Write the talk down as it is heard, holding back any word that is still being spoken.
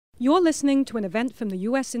You're listening to an event from the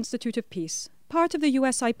U.S. Institute of Peace, part of the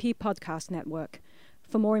USIP podcast network.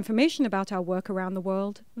 For more information about our work around the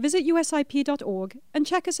world, visit usip.org and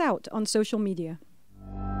check us out on social media.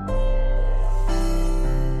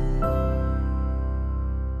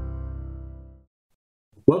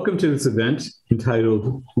 Welcome to this event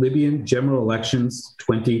entitled Libyan General Elections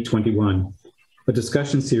 2021, a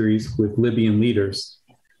discussion series with Libyan leaders.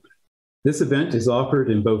 This event is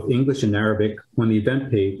offered in both English and Arabic on the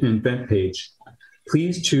event page.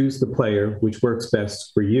 Please choose the player which works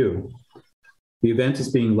best for you. The event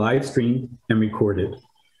is being live streamed and recorded.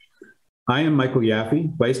 I am Michael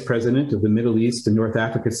Yaffe, Vice President of the Middle East and North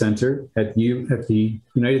Africa Center at the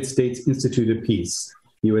United States Institute of Peace,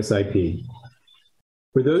 USIP.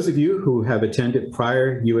 For those of you who have attended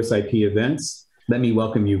prior USIP events, let me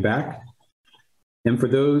welcome you back. And for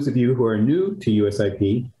those of you who are new to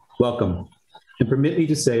USIP, welcome, and permit me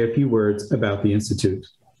to say a few words about the Institute.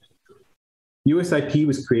 USIP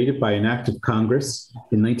was created by an act of Congress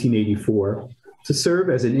in 1984 to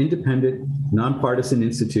serve as an independent, nonpartisan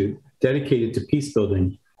institute dedicated to peace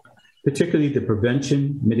building, particularly the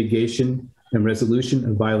prevention, mitigation, and resolution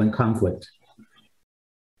of violent conflict.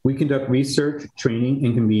 We conduct research, training,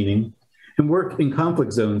 and convening, and work in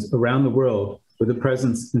conflict zones around the world with a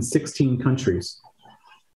presence in 16 countries.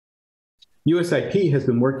 USIP has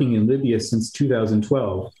been working in Libya since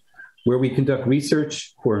 2012, where we conduct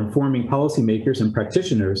research for informing policymakers and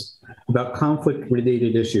practitioners about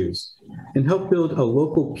conflict-related issues and help build a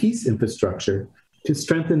local peace infrastructure to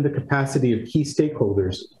strengthen the capacity of key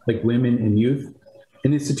stakeholders like women and youth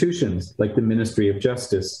and institutions like the Ministry of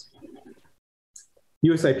Justice.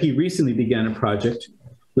 USIP recently began a project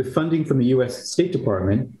with funding from the US State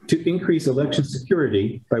Department to increase election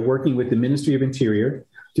security by working with the Ministry of Interior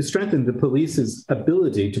to strengthen the police's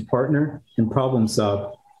ability to partner and problem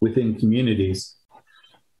solve within communities.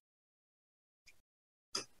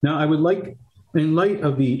 Now, I would like, in light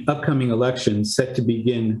of the upcoming elections set to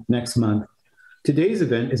begin next month, today's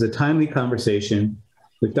event is a timely conversation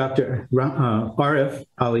with Dr. Arif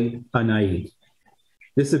Ali Anaid.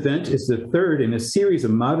 This event is the third in a series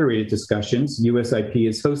of moderated discussions USIP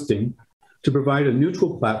is hosting to provide a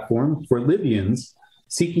neutral platform for Libyans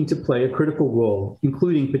seeking to play a critical role,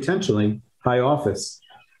 including potentially high office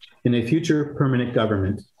in a future permanent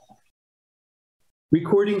government.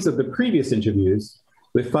 Recordings of the previous interviews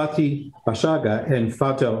with Fatih Bashaga and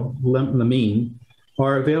Fatou Lamine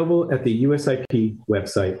are available at the USIP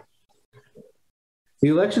website. The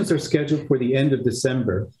elections are scheduled for the end of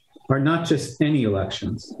December, are not just any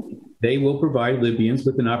elections. They will provide Libyans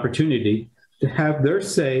with an opportunity to have their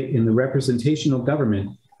say in the representational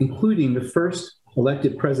government, including the first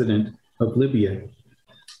elected president of Libya.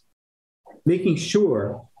 Making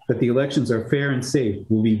sure that the elections are fair and safe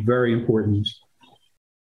will be very important.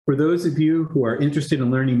 For those of you who are interested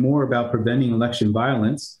in learning more about preventing election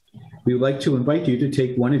violence, we would like to invite you to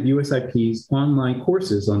take one of USIP's online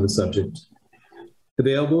courses on the subject.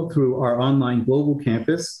 Available through our online global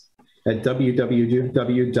campus at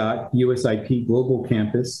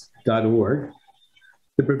www.usipglobalcampus.org.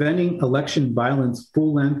 The Preventing Election Violence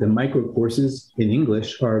full-length and micro courses in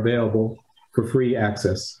English are available for free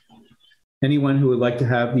access. Anyone who would like to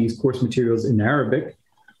have these course materials in Arabic,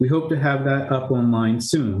 we hope to have that up online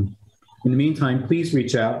soon. In the meantime, please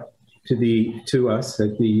reach out to us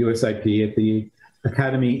at the USIP at the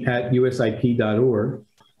academy@usip.org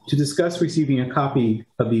to discuss receiving a copy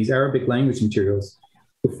of these Arabic language materials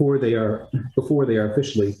before they are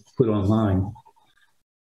officially put online.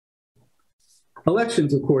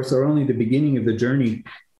 Elections, of course, are only the beginning of the journey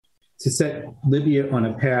to set Libya on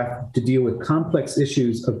a path to deal with complex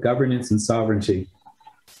issues of governance and sovereignty.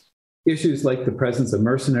 Issues like the presence of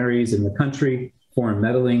mercenaries in the country, foreign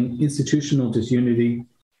meddling, institutional disunity,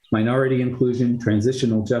 minority inclusion,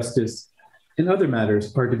 transitional justice, and other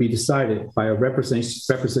matters are to be decided by a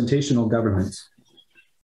representational government.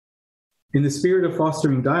 In the spirit of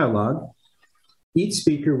fostering dialogue, each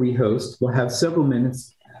speaker we host will have several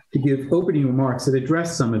minutes to give opening remarks that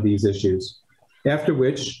address some of these issues, after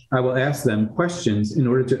which I will ask them questions in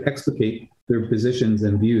order to explicate their positions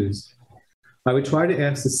and views. I would try to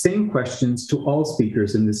ask the same questions to all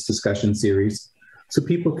speakers in this discussion series so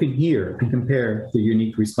people can hear and compare the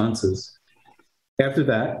unique responses. After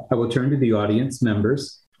that, I will turn to the audience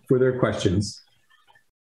members for their questions.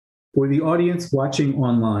 For the audience watching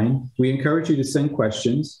online, we encourage you to send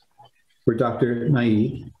questions for Dr.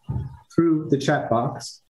 Naid through the chat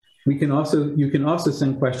box. You can also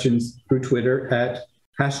send questions through Twitter at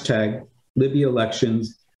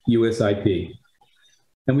 #LibyaElectionsUSIP,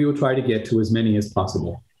 and we will try to get to as many as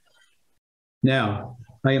possible. Now,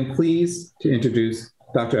 I am pleased to introduce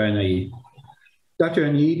Dr. Anaid. Dr.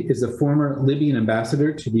 Anaid is a former Libyan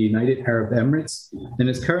ambassador to the United Arab Emirates and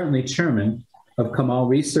is currently chairman of Kamal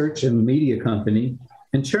Research and Media Company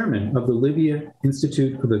and chairman of the Libya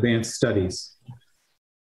Institute of Advanced Studies.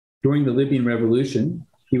 During the Libyan Revolution,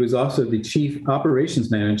 he was also the chief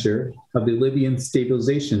operations manager of the Libyan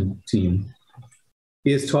Stabilization Team.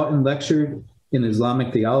 He has taught and lectured in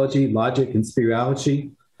Islamic theology, logic, and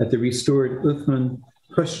spirituality at the restored Uthman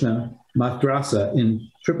Kushna Madrasa in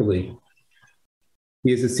Tripoli.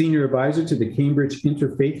 He is a senior advisor to the Cambridge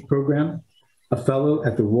Interfaith Program, a fellow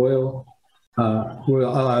at the Royal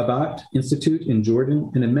Al-Abat Institute in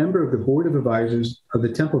Jordan, and a member of the board of advisors of the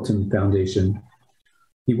Templeton Foundation.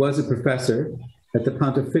 He was a professor at the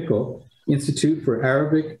Pontifical Institute for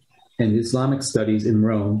Arabic and Islamic Studies in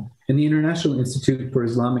Rome and the International Institute for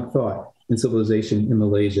Islamic Thought and Civilization in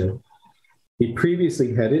Malaysia. He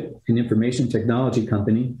previously headed an information technology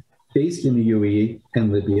company based in the UAE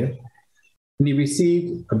and Libya, and he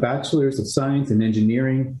received a Bachelor's of Science in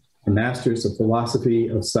Engineering, a Master's of Philosophy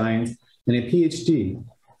of Science, and a PhD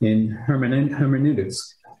in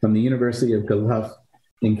Hermeneutics from the University of Guelph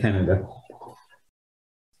in Canada.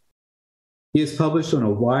 He has published on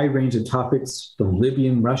a wide range of topics from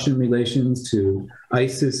Libyan-Russian relations to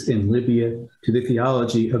ISIS in Libya to the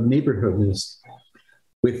theology of neighborhoodness.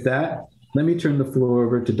 With that, let me turn the floor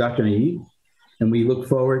over to Dr. Anaid, and we look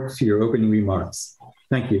forward to your opening remarks.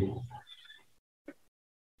 Thank you.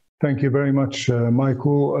 Thank you very much,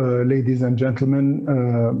 Michael. Ladies and gentlemen,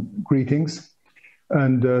 greetings.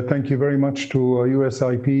 And thank you very much to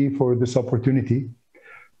USIP for this opportunity.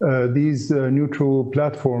 These neutral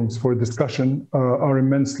platforms for discussion are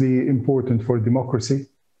immensely important for democracy.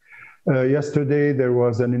 Yesterday, there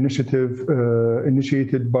was an initiative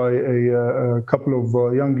initiated by a couple of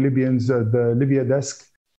young Libyans at the Libya desk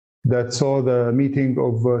that saw the meeting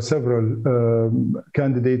of several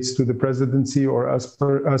candidates to the presidency or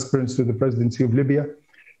aspirants to the presidency of Libya.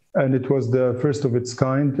 And it was the first of its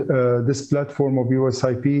kind. This platform of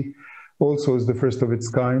USIP also is the first of its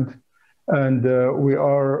kind. And we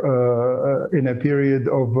are in a period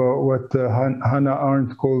of what Hannah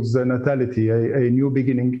Arendt calls natality, a new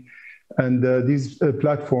beginning. And these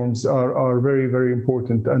platforms are very, very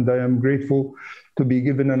important. And I am grateful to be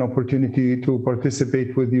given an opportunity to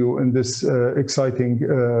participate with you in this exciting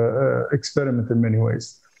experiment in many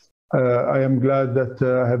ways. I am glad that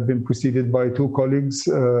I have been preceded by two colleagues,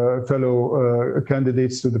 fellow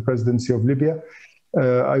candidates to the presidency of Libya.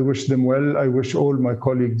 I wish them well. I wish all my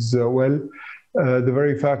colleagues well. The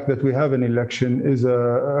very fact that we have an election is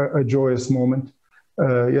a joyous moment.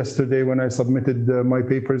 Yesterday, when I submitted my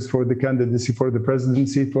papers for the candidacy for the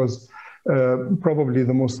presidency, it was probably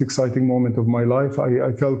the most exciting moment of my life.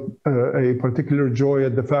 I felt a particular joy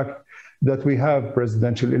at the fact that we have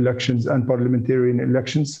presidential elections and parliamentarian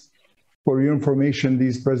elections. For your information,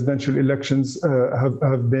 these presidential elections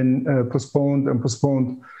have been postponed and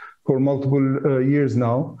postponed for multiple years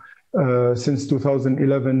now. Since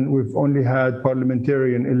 2011, we've only had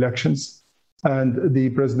parliamentarian elections, and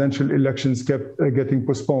the presidential elections kept getting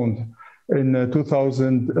postponed. In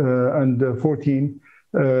 2014,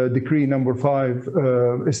 Decree number 5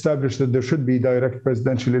 established that there should be direct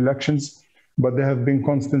presidential elections, but they have been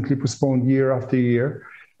constantly postponed year after year,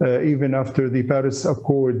 even after the Paris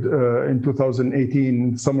Accord in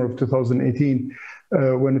 2018, summer of 2018,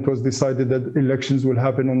 when it was decided that elections will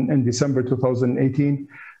happen in December 2018.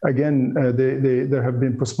 Again, there have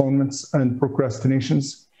been postponements and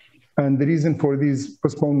procrastinations. And the reason for these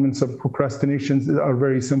postponements and procrastinations are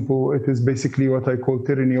very simple. It is basically what I call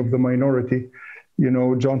tyranny of the minority. You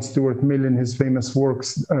know, John Stuart Mill in his famous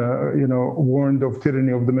works, warned of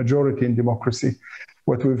tyranny of the majority in democracy.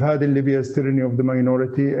 What we've had in Libya is tyranny of the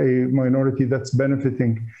minority, a minority that's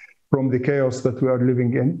benefiting from the chaos that we are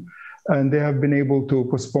living in. And they have been able to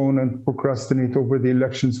postpone and procrastinate over the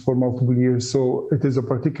elections for multiple years. So it is a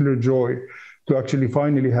particular joy to actually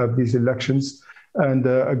finally have these elections, and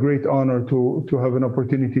a great honor to have an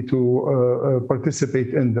opportunity to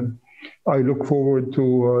participate in them. I look forward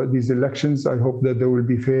to these elections. I hope that they will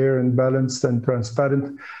be fair and balanced and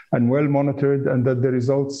transparent and well monitored, and that the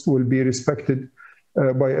results will be respected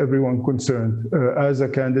by everyone concerned. As a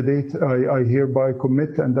candidate, I hereby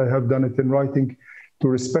commit, and I have done it in writing, to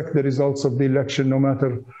respect the results of the election, no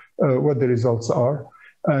matter what the results are.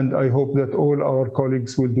 And I hope that all our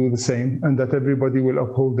colleagues will do the same, and that everybody will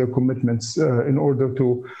uphold their commitments in order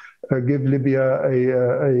to give Libya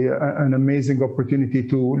an amazing opportunity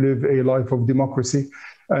to live a life of democracy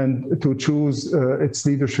and to choose its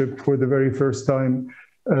leadership for the very first time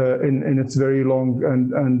in its very long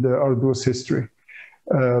and arduous history.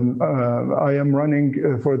 I am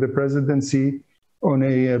running for the presidency on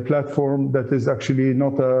a platform that is actually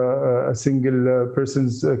not a single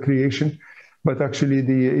person's creation, but actually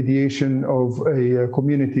the ideation of a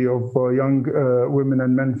community of young women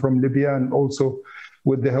and men from Libya, and also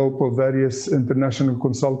with the help of various international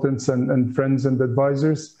consultants and friends and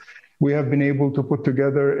advisors, we have been able to put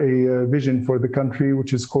together a vision for the country,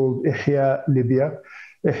 which is called Ihya Libya.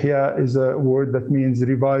 Ihya is a word that means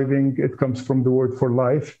reviving. It comes from the word for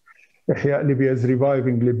life. Ihya Libya is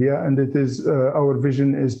reviving Libya, and it is our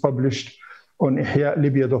vision is published on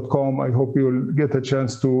ihyalibya.com. I hope you'll get a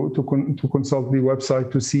chance to consult the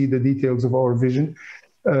website to see the details of our vision.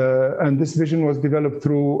 And this vision was developed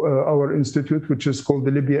through our institute, which is called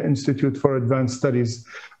the Libya Institute for Advanced Studies,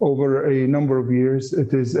 over a number of years.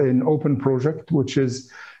 It is an open project, which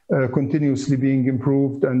is continuously being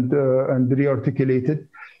improved and re-articulated.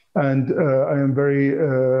 And I am very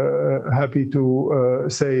happy to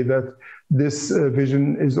say that this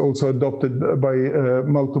vision is also adopted by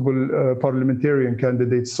multiple parliamentarian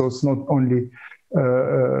candidates. So it's not only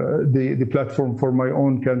the platform for my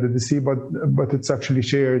own candidacy, but it's actually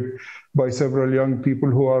shared by several young people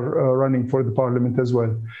who are running for the parliament as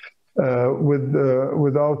well.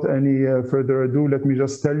 Without any further ado, let me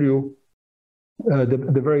just tell you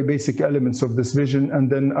the very basic elements of this vision, and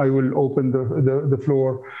then I will open the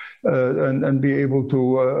floor and be able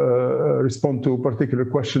to respond to particular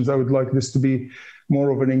questions. I would like this to be more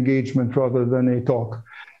of an engagement rather than a talk.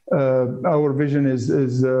 Our vision is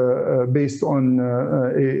based on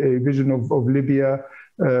a vision of Libya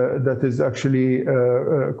that is actually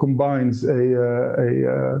combines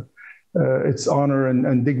its honor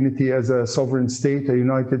and dignity as a sovereign state, a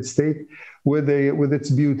united state, with its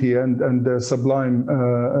beauty and sublime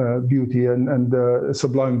beauty and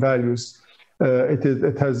sublime values.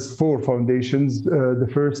 It has four foundations. The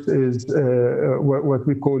first is what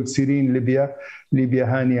we call Serene Libya, Libya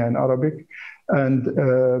Hania in Arabic. And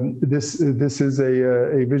this is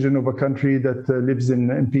a vision of a country that lives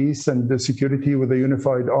in peace and security, with a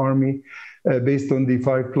unified army based on the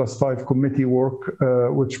 5+5 committee work,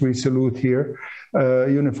 which we salute here,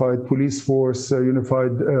 unified police force,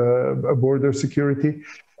 unified border security,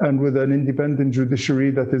 and with an independent judiciary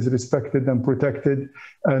that is respected and protected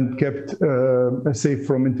and kept safe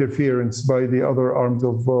from interference by the other arms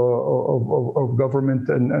of government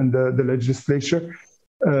and the legislature.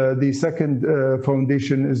 The second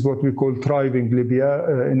foundation is what we call Thriving Libya.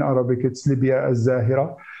 In Arabic, it's Libya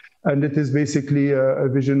al-Zahira. And it is basically a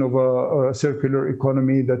vision of a circular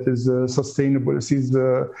economy that is sustainable,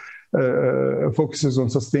 focuses on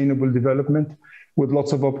sustainable development, with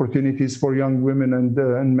lots of opportunities for young women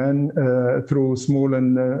and men through small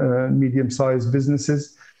and medium-sized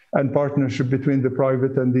businesses, and partnership between the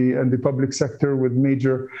private and the public sector, with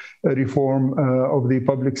major reform of the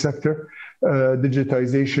public sector,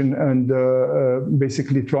 digitization, and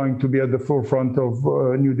basically trying to be at the forefront of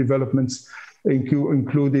new developments,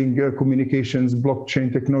 including communications,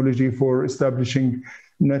 blockchain technology for establishing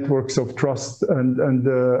networks of trust and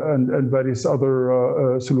various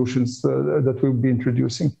other solutions that we'll be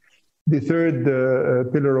introducing. The third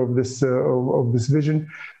pillar of this vision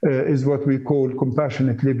is what we call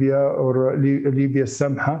Compassionate Libya, or Libya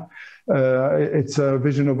Samha. It's a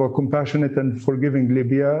vision of a compassionate and forgiving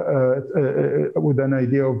Libya with an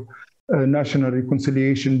idea of national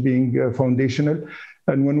reconciliation being foundational.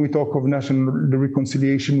 And when we talk of national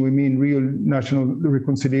reconciliation, we mean real national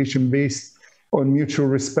reconciliation based on mutual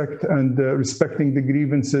respect and respecting the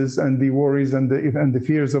grievances and the worries and the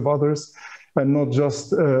fears of others, and not just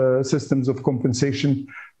systems of compensation,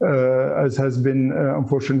 as has been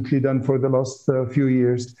unfortunately done for the last few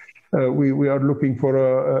years. We are looking for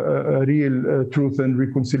a real truth and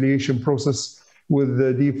reconciliation process with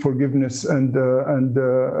deep forgiveness and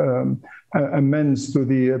amends to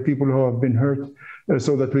the people who have been hurt,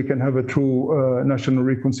 so that we can have a true national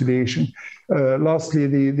reconciliation. Lastly,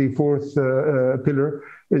 the fourth pillar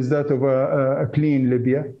is that of a clean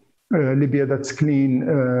Libya. Libya that's clean,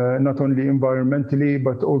 not only environmentally,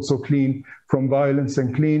 but also clean from violence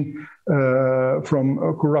and clean from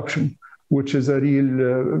corruption, which is a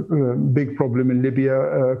real big problem in Libya,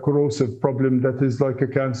 a corrosive problem that is like a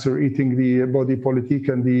cancer eating the body politic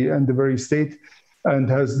and the very state, and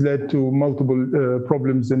has led to multiple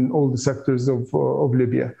problems in all the sectors of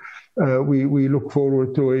Libya. We look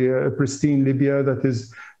forward to a pristine Libya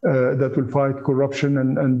that will fight corruption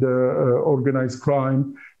and organized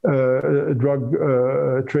crime, drug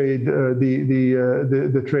trade,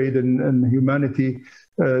 the trade in humanity,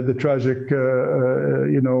 the tragic,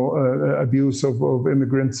 abuse of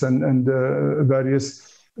immigrants and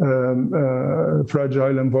various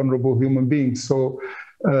fragile and vulnerable human beings. So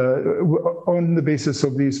On the basis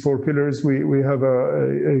of these 4 pillars, we have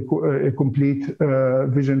a complete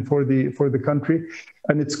vision for the country,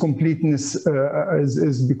 and its completeness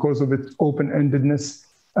is because of its open-endedness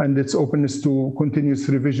and its openness to continuous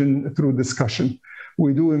revision through discussion.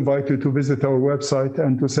 We do invite you to visit our website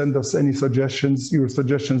and to send us any suggestions. Your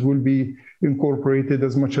suggestions will be incorporated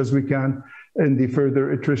as much as we can in the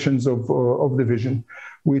further iterations of the vision.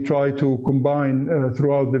 We try to combine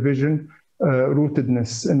throughout the vision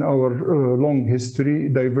rootedness in our long history,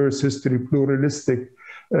 diverse history, pluralistic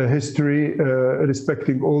history,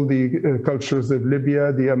 respecting all the cultures of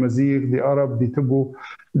Libya, the Amazigh, the Arab, the Tibu,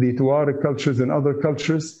 the Tuareg cultures and other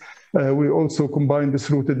cultures. We also combine this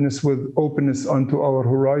rootedness with openness onto our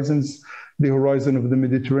horizons, the horizon of the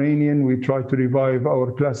Mediterranean. We try to revive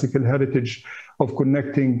our classical heritage of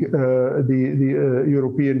connecting the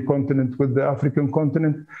European continent with the African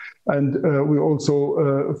continent. And we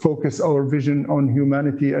also focus our vision on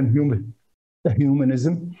humanity and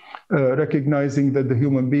humanism, recognizing that the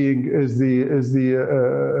human being is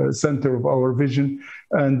the center of our vision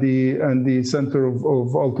and the center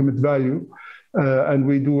of ultimate value. And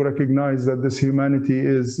we do recognize that this humanity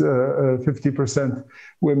is 50%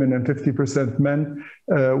 women and 50% men.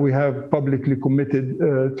 We have publicly committed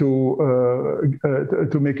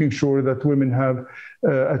to making sure that women have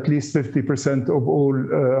at least 50% of all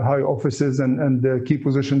high offices and key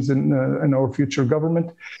positions in our future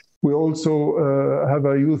government. We also have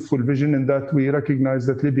a youthful vision in that we recognize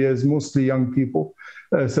that Libya is mostly young people,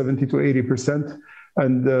 70 to 80%.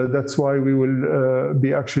 And that's why we will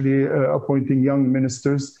be actually appointing young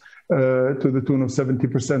ministers to the tune of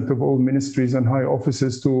 70% of all ministries and high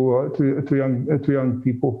offices to young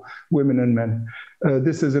people, women and men.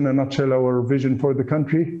 This is in a nutshell our vision for the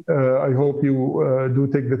country. I hope you do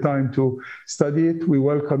take the time to study it. We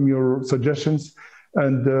welcome your suggestions.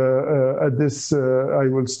 And at this, I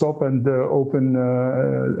will stop and open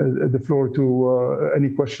the floor to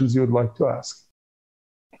any questions you would like to ask.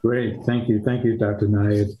 Great, thank you, Dr.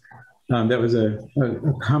 Nayed. That was a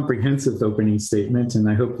comprehensive opening statement, and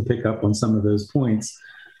I hope to pick up on some of those points.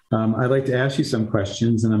 I'd like to ask you some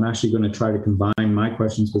questions, and I'm actually going to try to combine my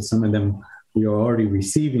questions with some of them we are already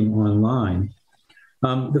receiving online.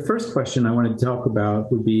 The first question I wanted to talk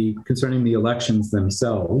about would be concerning the elections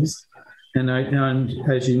themselves. And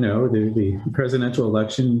as you know, the presidential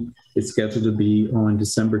election is scheduled to be on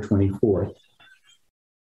December 24th.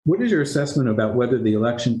 What is your assessment about whether the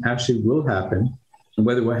election actually will happen and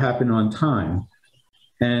whether it will happen on time?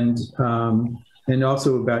 And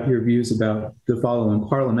also about your views about the following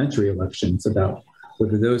parliamentary elections, about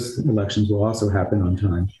whether those elections will also happen on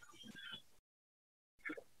time.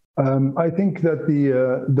 I think that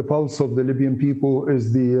the pulse of the Libyan people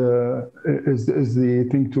is the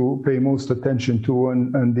thing to pay most attention to,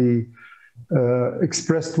 and the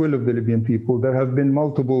expressed will of the Libyan people. There have been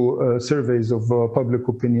multiple surveys of public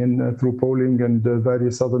opinion through polling and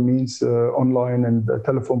various other means, online and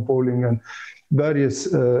telephone polling, and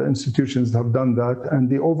various institutions have done that. And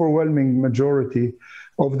the overwhelming majority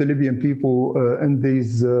of the Libyan people in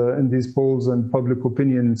these polls and public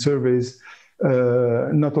opinion surveys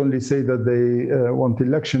not only say that they want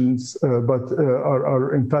elections, but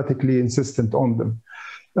are emphatically insistent on them.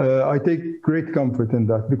 I take great comfort in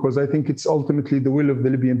that, because I think it's ultimately the will of the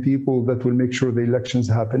Libyan people that will make sure the elections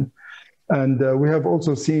happen. And we have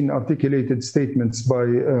also seen articulated statements by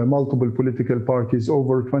multiple political parties,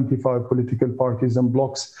 over 25 political parties and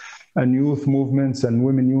blocs, and youth movements and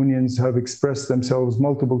women unions have expressed themselves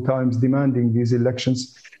multiple times demanding these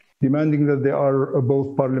elections, demanding that they are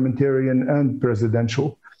both parliamentarian and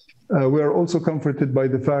presidential. We are also comforted by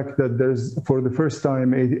the fact that there's, for the first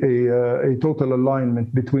time, a total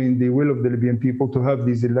alignment between the will of the Libyan people to have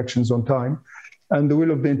these elections on time and the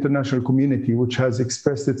will of the international community, which has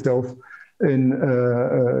expressed itself in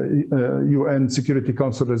UN Security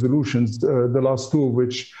Council resolutions, the last two of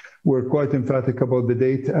which were quite emphatic about the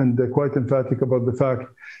date and quite emphatic about the fact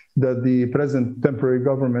that the present temporary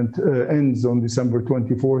government ends on December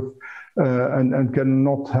 24th and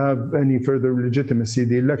cannot have any further legitimacy.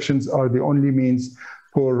 The elections are the only means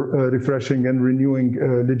for refreshing and renewing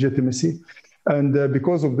legitimacy. And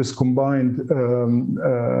because of this combined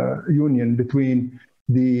union between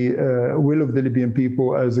the will of the Libyan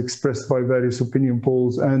people as expressed by various opinion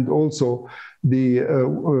polls, and also the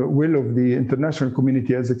will of the international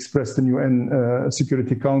community as expressed in UN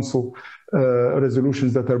Security Council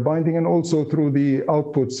resolutions that are binding, and also through the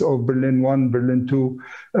outputs of Berlin 1, Berlin 2,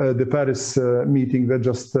 the Paris meeting that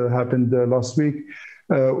just happened last week.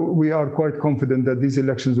 We are quite confident that these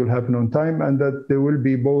elections will happen on time and that there will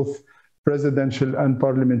be both presidential and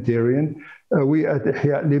parliamentarian. We at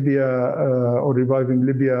Ihya Libya or Reviving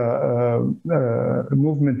Libya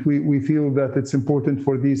movement, we feel that it's important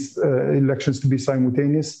for these elections to be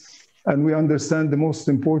simultaneous. And we understand the most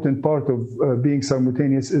important part of being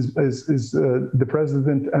simultaneous is the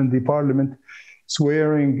president and the parliament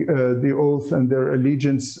swearing the oath and their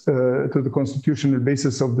allegiance to the constitutional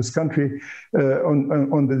basis of this country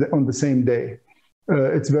on the same day.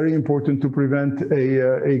 It's very important to prevent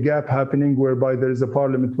a gap happening whereby there is a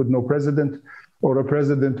parliament with no president or a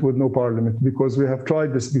president with no parliament, because we have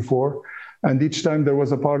tried this before. And each time there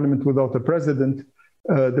was a parliament without a president,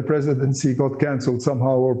 the presidency got canceled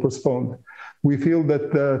somehow or postponed. We feel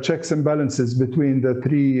that the checks and balances between the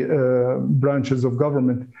three branches of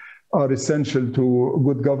government are essential to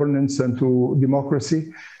good governance and to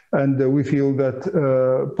democracy. And we feel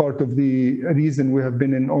that part of the reason we have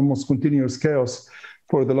been in almost continuous chaos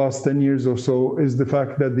for the last 10 years or so is the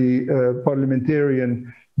fact that the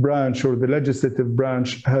parliamentarian branch or the legislative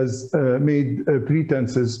branch has made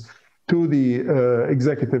pretenses to the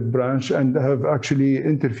executive branch and have actually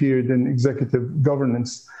interfered in executive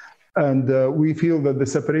governance. And we feel that the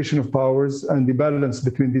separation of powers and the balance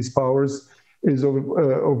between these powers is of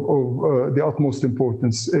the utmost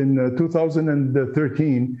importance. In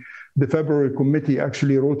 2013, the February Committee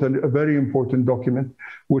actually wrote a very important document,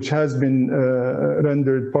 which has been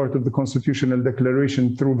rendered part of the Constitutional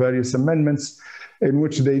Declaration through various amendments, in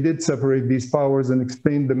which they did separate these powers and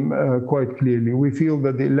explain them quite clearly. We feel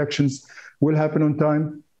that the elections will happen on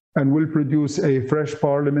time and will produce a fresh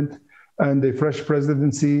parliament and a fresh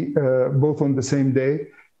presidency, both on the same day,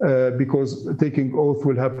 because taking oath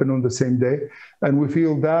will happen on the same day. And we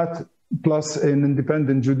feel that, plus an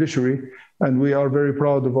independent judiciary, and we are very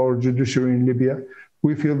proud of our judiciary in Libya,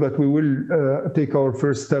 we feel that we will take our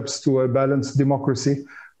first steps to a balanced democracy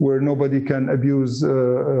where nobody can abuse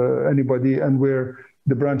anybody and where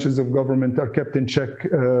the branches of government are kept in check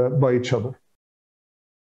by each other.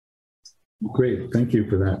 Great, thank you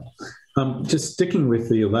for that. Just sticking with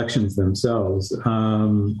the elections themselves,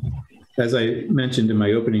 as I mentioned in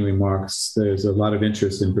my opening remarks, there's a lot of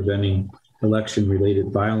interest in preventing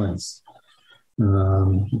election-related violence.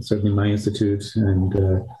 Certainly my institute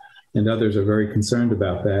and others are very concerned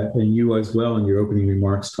about that. And you as well in your opening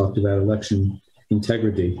remarks talked about election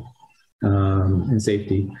integrity and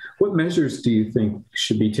safety. What measures do you think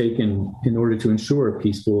should be taken in order to ensure a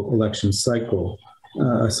peaceful election cycle?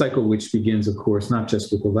 A cycle which begins, of course, not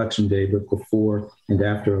just with Election Day, but before and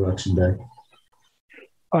after Election Day.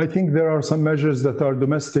 I think there are some measures that are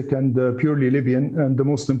domestic and purely Libyan, and the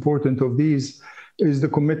most important of these is the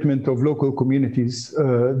commitment of local communities.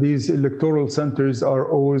 These electoral centers are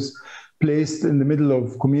always placed in the middle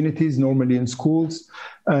of communities, normally in schools,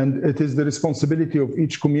 and it is the responsibility of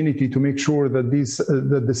each community to make sure that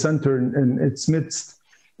that the center in its midst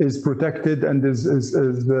is protected and is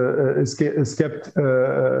kept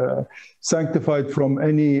sanctified from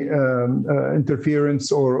any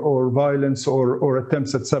interference or violence or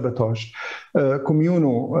attempts at sabotage.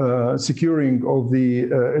 Communal securing of the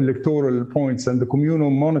electoral points and the communal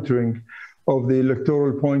monitoring of the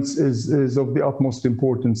electoral points is of the utmost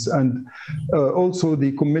importance. And also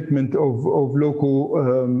the commitment of local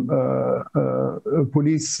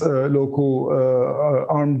police, local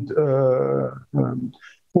armed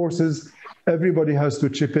forces. Everybody has to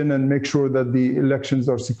chip in and make sure that the elections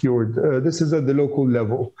are secured. This is at the local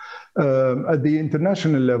level. At the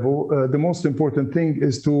international level, the most important thing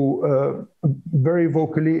is to very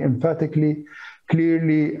vocally, emphatically,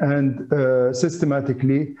 clearly, and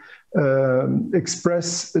systematically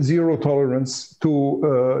express zero tolerance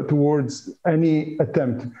towards any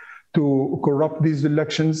attempt to corrupt these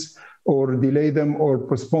elections or delay them or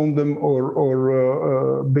postpone them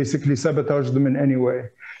or basically sabotage them in any way.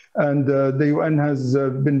 And the UN has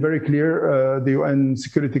been very clear, the UN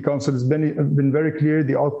Security Council has been very clear,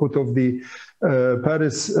 the output of the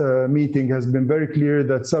Paris meeting has been very clear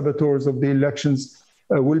that saboteurs of the elections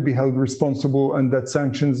will be held responsible and that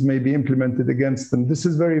sanctions may be implemented against them. This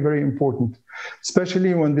is very, very important,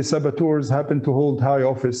 especially when the saboteurs happen to hold high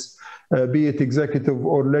office, be it executive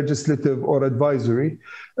or legislative or advisory.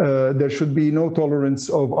 There should be no tolerance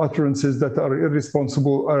of utterances that are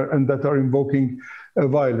irresponsible and that are invoking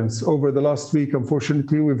violence. Over the last week,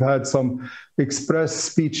 unfortunately, we've had some express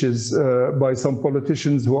speeches by some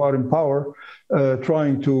politicians who are in power,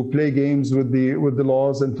 trying to play games with the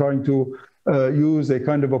laws and trying to use a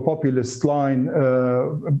kind of a populist line,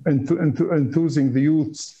 enthusing the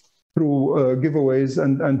youths through giveaways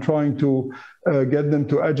and trying to get them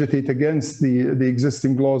to agitate against the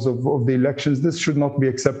existing laws of the elections. This should not be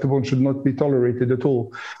acceptable and should not be tolerated at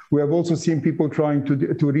all. We have also seen people trying to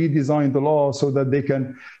redesign the law so that they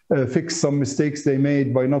can fix some mistakes they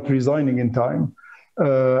made by not resigning in time.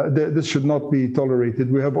 This should not be tolerated.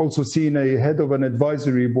 We have also seen a head of an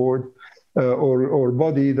advisory board or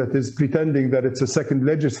body that is pretending that it's a second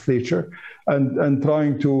legislature and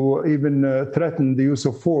trying to even threaten the use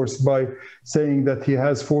of force by saying that he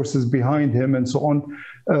has forces behind him and so on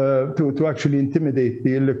to actually intimidate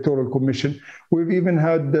the Electoral Commission. We've even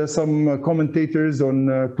had some commentators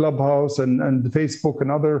on Clubhouse and Facebook and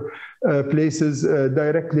other places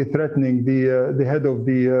directly threatening the head of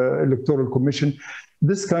the Electoral Commission.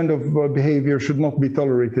 This kind of behavior should not be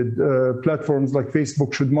tolerated. Platforms like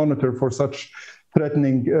Facebook should monitor for such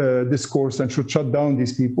threatening discourse and should shut down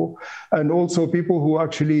these people. And also people who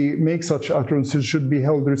actually make such utterances should be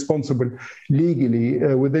held responsible legally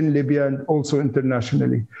within Libya and also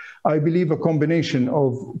internationally. I believe a combination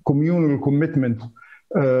of communal commitment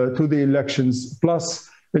to the elections plus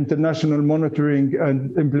international monitoring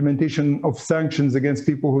and implementation of sanctions against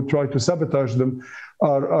people who try to sabotage them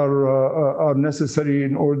are necessary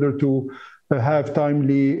in order to have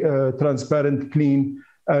timely, transparent, clean,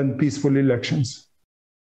 and peaceful elections.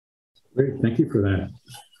 Great, thank you for that.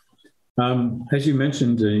 As you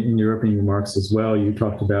mentioned in your opening remarks as well, you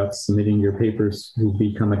talked about submitting your papers to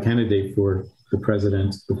become a candidate for the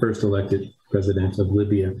president, the first elected president of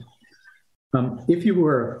Libya. If you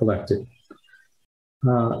were elected,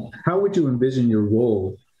 how would you envision your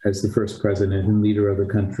role as the first president and leader of the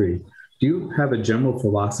country? Do you have a general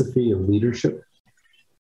philosophy of leadership?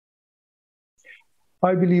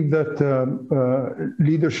 I believe that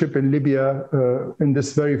leadership in Libya in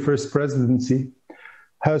this very first presidency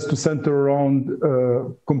has to center around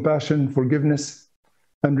compassion, forgiveness,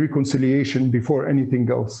 and reconciliation before anything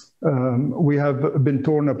else. We have been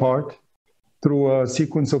torn apart through a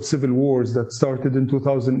sequence of civil wars that started in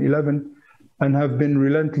 2011 and have been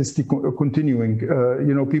relentlessly continuing.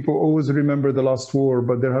 People always remember the last war,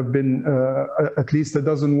 but there have been at least a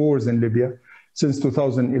dozen wars in Libya since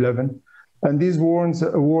 2011. And these wars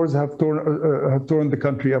have torn the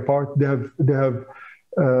country apart. They have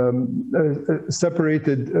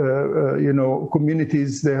separated,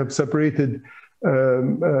 communities. They have separated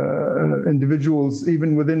individuals,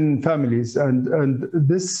 even within families. And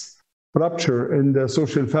this rupture in the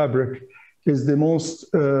social fabric is the most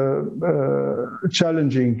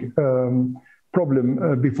challenging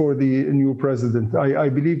problem before the new president. I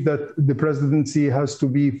believe that the presidency has to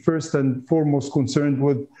be first and foremost concerned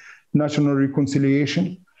with national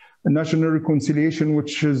reconciliation, a national reconciliation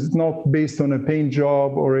which is not based on a paint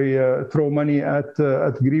job or a throw money at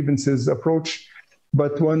grievances approach,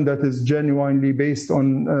 but one that is genuinely based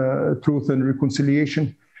on truth and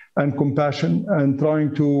reconciliation and compassion, and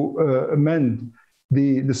trying to amend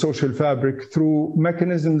the social fabric through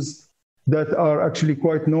mechanisms that are actually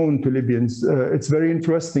quite known to Libyans. It's very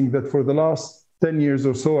interesting that for the last 10 years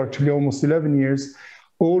or so, actually almost 11 years,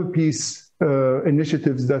 all peace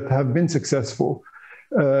initiatives that have been successful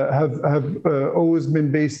have always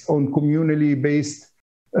been based on communally based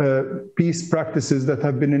peace practices that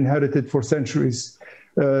have been inherited for centuries.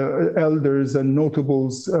 Elders and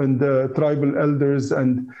notables and tribal elders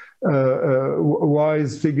and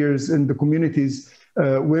wise figures in the communities,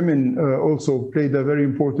 women also played a very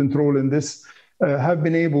important role in this, have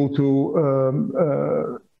been able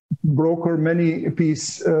to broker many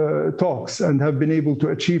peace talks and have been able to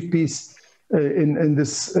achieve peace in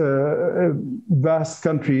this vast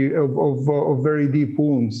country of very deep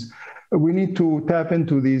wounds. We need to tap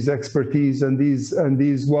into these expertise and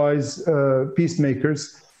these wise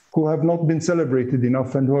peacemakers who have not been celebrated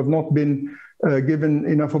enough and who have not been given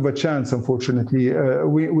enough of a chance, unfortunately.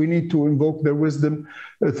 We need to invoke their wisdom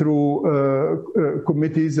through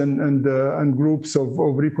committees and groups of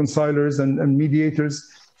reconcilers and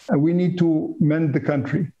mediators. And we need to mend the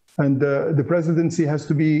country. And the presidency has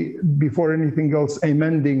to be, before anything else, a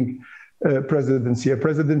mending presidency, a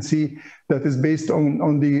presidency that is based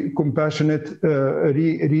on the compassionate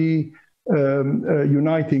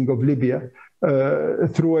uniting of Libya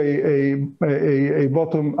through a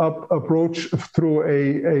bottom-up approach, through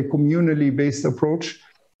a communally based approach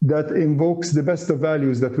that invokes the best of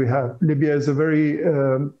values that we have. Libya is a very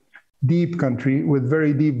deep country with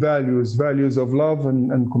very deep values of love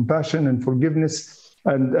and compassion and forgiveness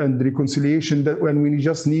and reconciliation, that when we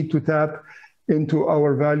just need to tap into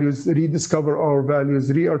our values, rediscover our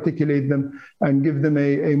values, re-articulate them, and give them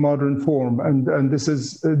a modern form. And this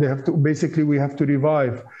is, we have to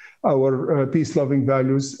revive our peace-loving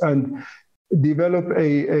values. And develop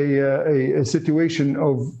a situation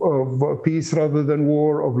of peace rather than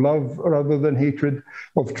war, of love rather than hatred,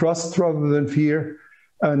 of trust rather than fear.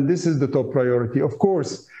 And this is the top priority. Of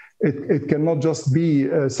course, it cannot just be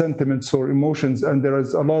sentiments or emotions, and there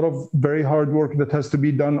is a lot of very hard work that has to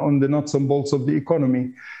be done on the nuts and bolts of the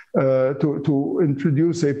economy to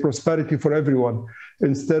introduce a prosperity for everyone,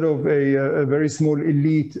 instead of a very small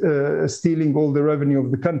elite stealing all the revenue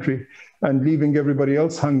of the country and leaving everybody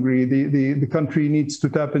else hungry. The country needs to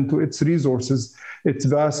tap into its resources, its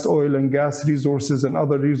vast oil and gas resources and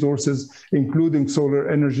other resources, including solar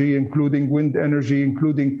energy, including wind energy,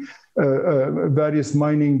 including various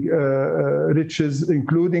mining riches,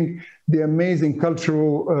 including the amazing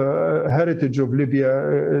cultural heritage of Libya,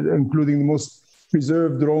 including the most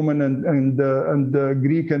preserved Roman and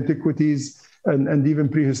Greek antiquities, and even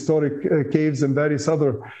prehistoric caves and various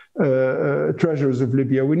other treasures of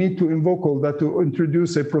Libya. We need to invoke all that to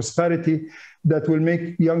introduce a prosperity that will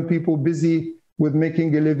make young people busy with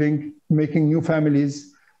making a living, making new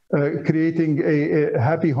families, creating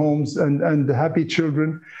happy homes and happy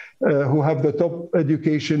children who have the top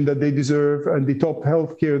education that they deserve and the top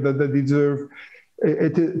health care that they deserve.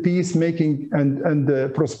 Peace making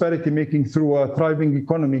and prosperity making through a thriving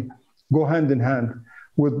economy go hand in hand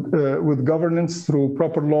with governance through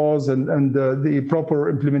proper laws and the proper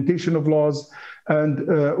implementation of laws, and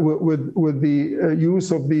with the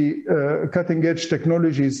use of the cutting edge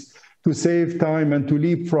technologies to save time and to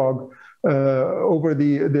leapfrog over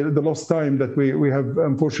the lost time that we have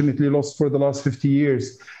unfortunately lost for the last 50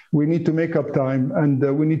 years. We need to make up time, and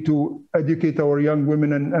we need to educate our young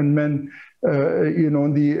women and men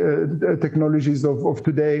on the technologies of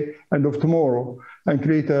today and of tomorrow, and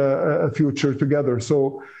create a future together.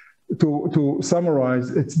 So to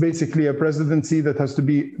summarize, it's basically a presidency that has to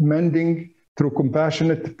be mending through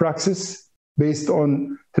compassionate praxis based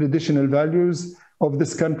on traditional values of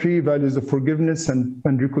this country, values of forgiveness and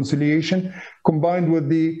reconciliation, combined with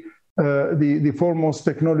the foremost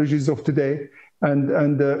technologies of today,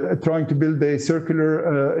 and trying to build a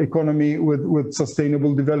circular economy with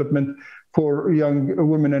sustainable development for young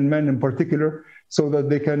women and men in particular, so that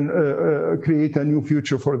they can create a new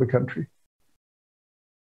future for the country.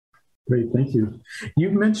 Great, thank you. You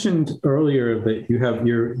mentioned earlier that you have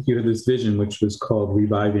this vision, which was called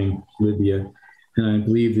Reviving Libya, and I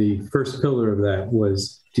believe the first pillar of that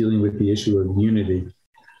was dealing with the issue of unity.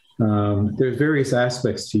 There's various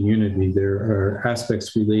aspects to unity. There are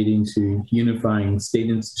aspects relating to unifying state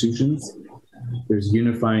institutions. There's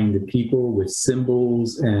unifying the people with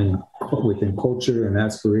symbols and within culture and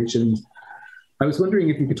aspirations. I was wondering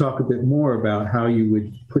if you could talk a bit more about how you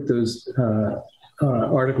would put those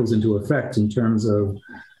articles into effect in terms of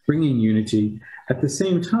bringing unity. At the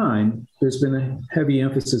same time, there's been a heavy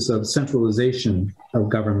emphasis of centralization of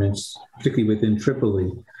governments, particularly within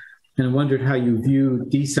Tripoli. And I wondered how you view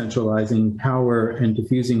decentralizing power and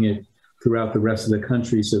diffusing it throughout the rest of the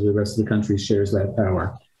country so the rest of the country shares that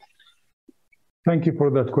power. Thank you for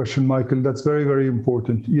that question, Michael. That's very, very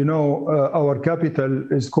important. You know, our capital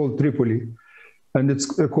is called Tripoli, and it's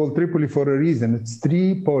called Tripoli for a reason. It's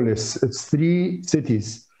three polis, it's three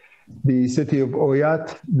cities: the city of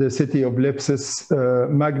Oyat, the city of Lepsis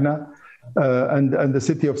Magna, and the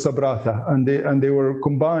city of Sabratha, and they were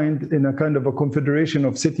combined in a kind of a confederation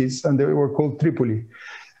of cities, and they were called Tripoli.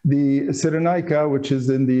 The Cyrenaica, which is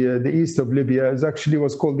in the east of Libya,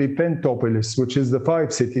 was called the Pentopolis, which is the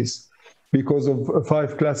 5 cities, because of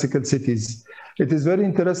 5 classical cities. It is very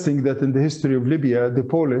interesting that in the history of Libya, the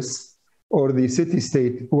polis, or the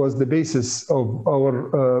city-state, was the basis of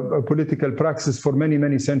our political praxis for many,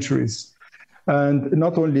 many centuries. And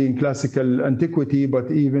not only in classical antiquity, but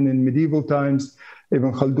even in medieval times.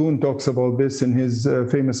 Ibn Khaldun talks about this in his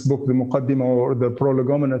famous book, the Muqaddimah, or the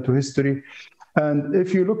Prolegomena to History. And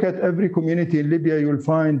if you look at every community in Libya, you'll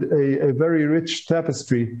find a very rich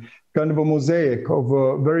tapestry, kind of a mosaic of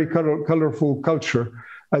a very colorful culture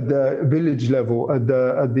at the village level, at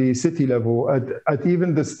the city level, at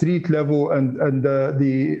even the street level and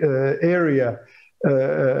the area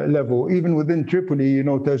level. Even within Tripoli, you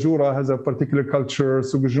know, Tajura has a particular culture,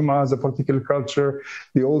 Souq al-Jum'a has a particular culture,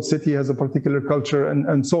 the old city has a particular culture,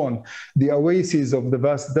 and so on. The oases of the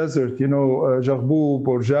vast desert, you know, Jarboub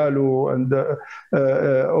or Jalu, and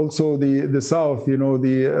also the south, you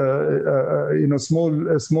know,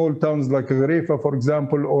 small towns like Gharefa, for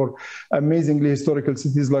example, or amazingly historical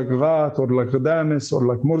cities like Ghat or like Ghadames or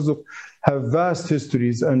like Murzuq, have vast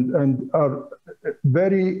histories and are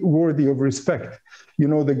very worthy of respect. You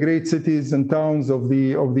know, the great cities and towns of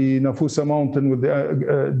the Nafusa mountain with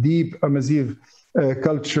the deep Amazigh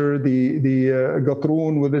culture, the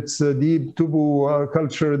Gatroun with its deep Tubu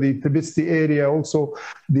culture, the Tibisti area, also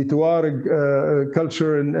the Tuareg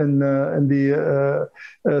culture in the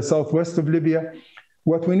southwest of Libya.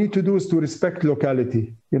 What we need to do is to respect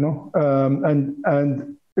locality,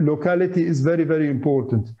 and locality is very, very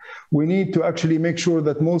important. We need to actually make sure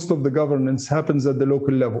that most of the governance happens at the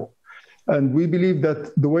local level. And we believe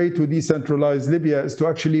that the way to decentralize Libya is to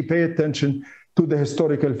actually pay attention to the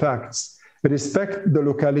historical facts. Respect the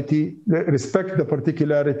locality, respect the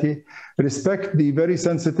particularity, respect the very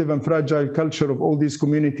sensitive and fragile culture of all these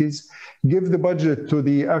communities, give the budget to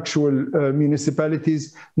the actual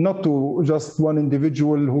municipalities, not to just one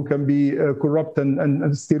individual who can be corrupt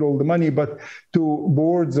and steal all the money, but to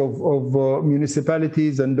boards of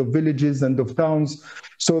municipalities and of villages and of towns,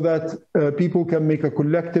 so that people can make a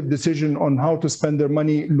collective decision on how to spend their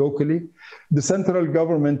money locally. The central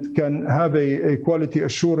government can have a quality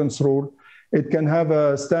assurance role. It can have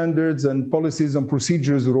a standards and policies and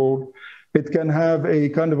procedures role. It can have a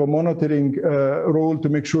kind of a monitoring role to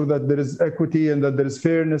make sure that there is equity and that there is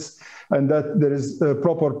fairness and that there is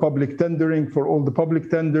proper public tendering for all the public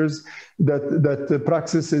tenders, that the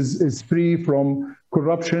praxis is free from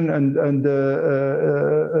corruption and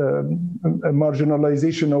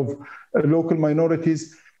marginalization of local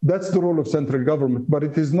minorities. That's the role of central government, but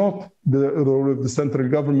it is not the role of the central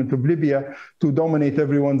government of Libya to dominate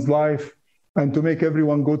everyone's life and to make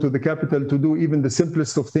everyone go to the capital to do even the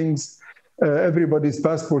simplest of things. Everybody's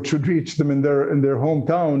passport should reach them in their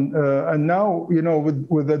hometown. And now,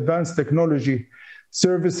 with advanced technology,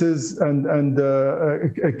 services and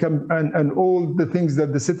all the things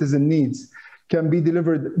that the citizen needs can be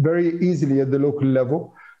delivered very easily at the local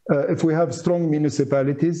level. If we have strong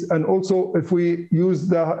municipalities, and also if we use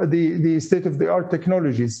the state-of-the-art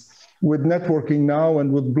technologies with networking now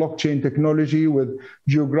and with blockchain technology, with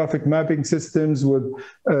geographic mapping systems, with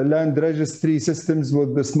land registry systems,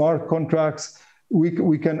 with the smart contracts,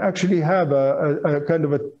 we can actually have a kind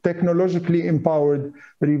of a technologically empowered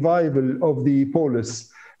revival of the polis.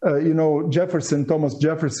 Thomas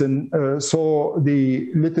Jefferson saw the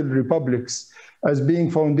little republics as being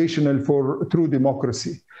foundational for true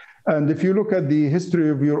democracy. And if you look at the history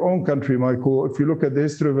of your own country, Michael, if you look at the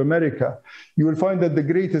history of America, you will find that the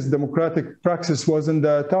greatest democratic praxis was in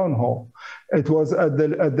the town hall. It was at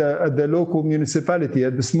the local municipality,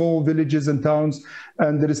 at the small villages and towns,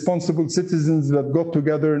 and the responsible citizens that got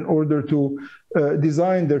together in order to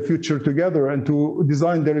design their future together and to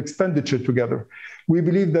design their expenditure together. We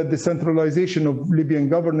believe that the centralization of Libyan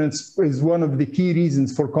governance is one of the key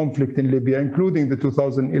reasons for conflict in Libya, including the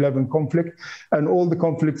 2011 conflict and all the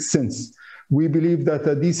conflicts since. We believe that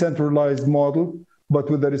a decentralized model, but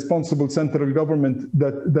with a responsible central government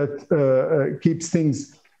that keeps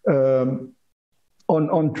things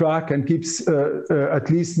on track and keeps at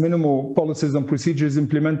least minimal policies and procedures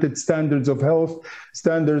implemented, standards of health,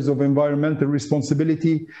 standards of environmental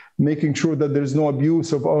responsibility, making sure that there's no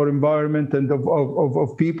abuse of our environment and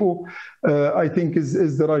of people, I think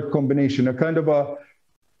is the right combination. A kind of a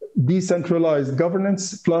decentralized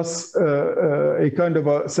governance plus a kind of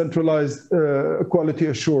a centralized quality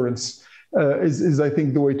assurance is I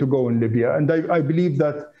think, the way to go in Libya. And I believe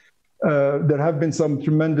that there have been some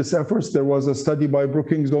tremendous efforts. There was a study by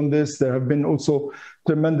Brookings on this. There have been also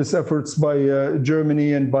tremendous efforts by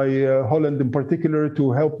Germany and by Holland in particular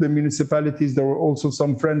to help the municipalities. There were also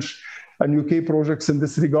some French and UK projects in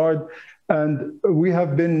this regard. And we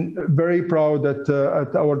have been very proud at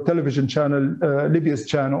our television channel, Libya's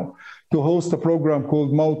channel, to host a program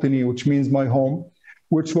called Mawtini, which means my home,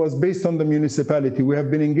 which was based on the municipality. We have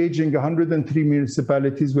been engaging 103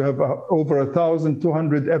 municipalities. We have over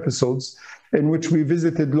 1,200 episodes in which we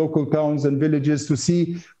visited local towns and villages to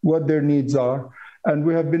see what their needs are. And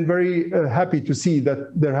we have been very happy to see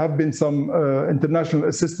that there have been some international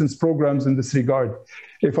assistance programs in this regard.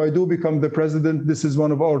 If I do become the president, this is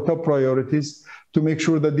one of our top priorities, to make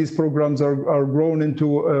sure that these programs are grown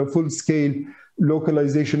into full-scale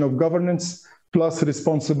localization of governance, plus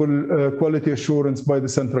responsible quality assurance by the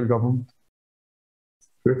central government.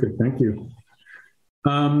 Perfect, thank you.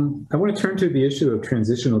 I want to turn to the issue of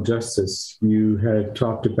transitional justice. You had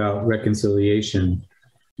talked about reconciliation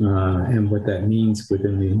and what that means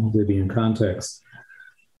within the Libyan context.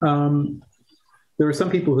 There are some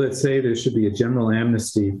people that say there should be a general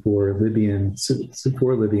amnesty for Libyans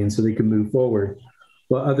so they can move forward,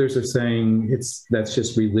 while others are saying that's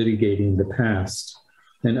just relitigating the past.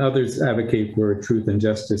 And others advocate for a truth and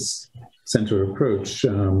justice centered approach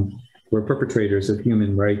where perpetrators of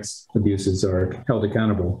human rights abuses are held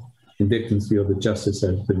accountable and victims feel that justice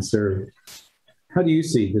has been served. How do you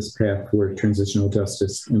see this path toward transitional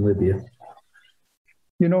justice in Libya?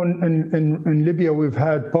 You know, in Libya, we've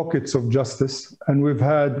had pockets of justice, and we've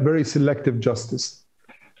had very selective justice.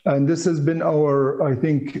 And this has been our, I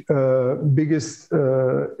think, biggest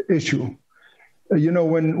issue. You know,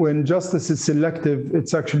 when justice is selective,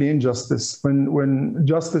 it's actually injustice. When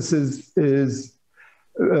justice is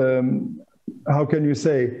how can you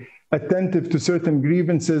say, attentive to certain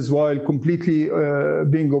grievances while completely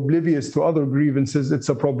being oblivious to other grievances, it's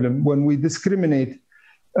a problem. When we discriminate,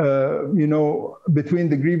 you know, between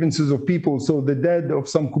the grievances of people, so the dead of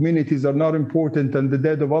some communities are not important and the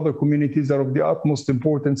dead of other communities are of the utmost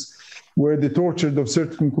importance, where the tortured of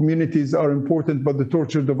certain communities are important, but the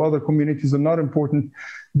tortured of other communities are not important.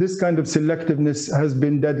 This kind of selectiveness has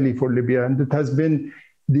been deadly for Libya, and it has been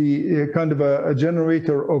the kind of a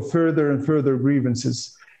generator of further and further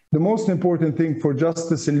grievances. The most important thing for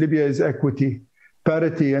justice in Libya is equity,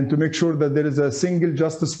 parity, and to make sure that there is a single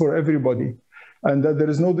justice for everybody, and that there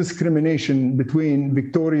is no discrimination between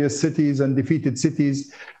victorious cities and defeated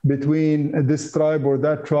cities, between this tribe or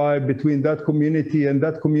that tribe, between that community and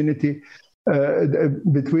that community,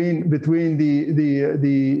 between the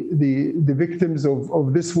victims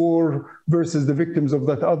of this war versus the victims of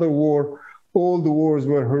that other war. All the wars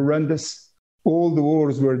were horrendous. All the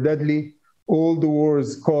wars were deadly. All the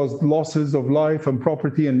wars caused losses of life and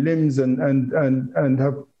property and limbs and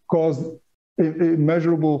have caused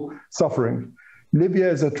immeasurable suffering.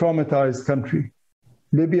 Libya is a traumatized country.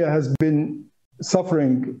 Libya has been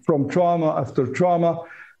suffering from trauma after trauma,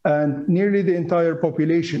 and nearly the entire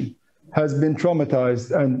population has been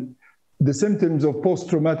traumatized. And the symptoms of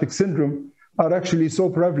post-traumatic syndrome are actually so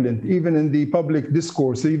prevalent, even in the public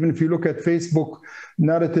discourse. Even if you look at Facebook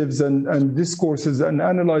narratives and discourses and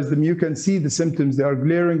analyze them, you can see the symptoms. They are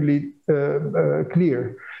glaringly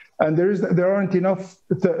clear. And there aren't enough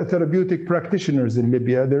therapeutic practitioners in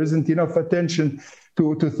Libya. There isn't enough attention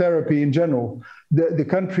to therapy in general. The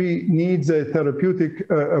country needs a therapeutic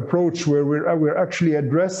approach where we actually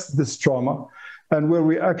address this trauma and where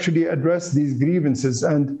we actually address these grievances.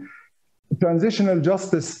 And transitional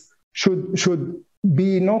justice should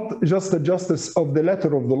be not just a justice of the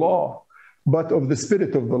letter of the law, but of the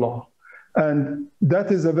spirit of the law. And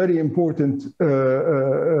that is a very important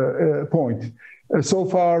point. So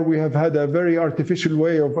far, we have had a very artificial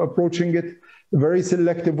way of approaching it, a very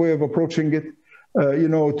selective way of approaching it. You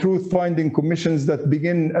know, truth-finding commissions that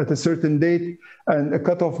begin at a certain date and a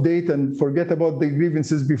cutoff date and forget about the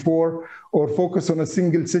grievances before, or focus on a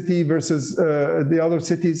single city versus the other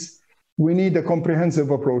cities. We need a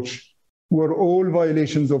comprehensive approach where all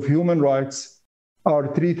violations of human rights are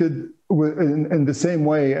treated in the same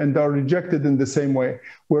way and are rejected in the same way,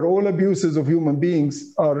 where all abuses of human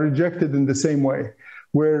beings are rejected in the same way,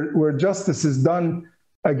 where justice is done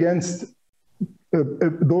against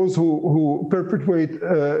those who perpetuate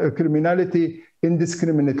criminality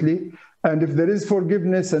indiscriminately. And if there is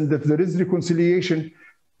forgiveness and if there is reconciliation,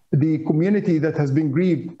 the community that has been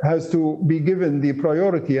grieved has to be given the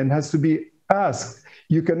priority and has to be asked.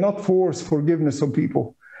 You cannot force forgiveness on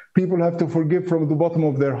people. People have to forgive from the bottom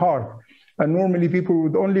of their heart. And normally people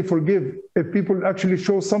would only forgive if people actually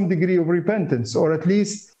show some degree of repentance or at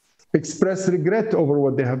least express regret over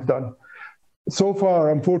what they have done. So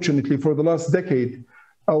far, unfortunately, for the last decade,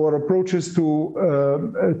 our approaches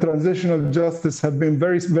to transitional justice have been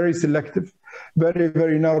very, very selective, very,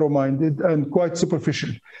 very narrow-minded and quite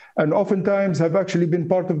superficial, and oftentimes have actually been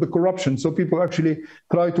part of the corruption. So people actually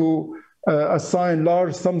try to assign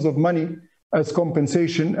large sums of money as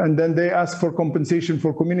compensation, and then they ask for compensation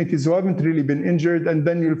for communities who haven't really been injured, and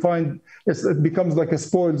then you'll find it becomes like a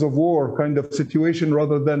spoils of war kind of situation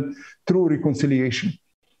rather than true reconciliation.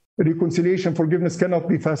 Reconciliation, forgiveness cannot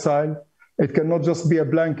be facile. It cannot just be a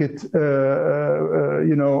blanket,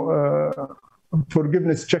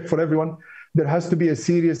 forgiveness check for everyone. There has to be a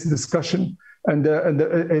serious discussion, and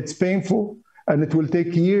it's painful, and it will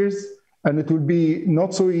take years, and it will be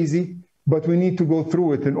not so easy, but we need to go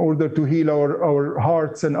through it in order to heal our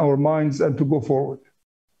hearts and our minds and to go forward.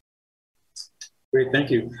 Great,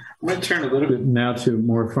 thank you. I'm going to turn a little bit now to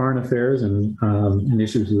more foreign affairs and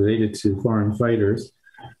issues related to foreign fighters.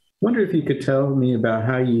 I wonder if you could tell me about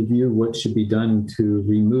how you view what should be done to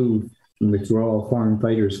remove and withdraw foreign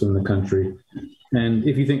fighters from the country, and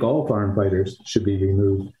if you think all foreign fighters should be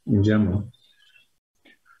removed in general.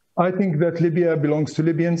 I think that Libya belongs to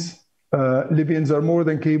Libyans. Libyans are more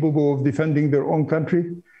than capable of defending their own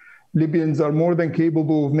country. Libyans are more than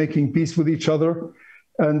capable of making peace with each other.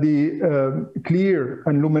 And the clear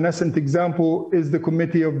and luminescent example is the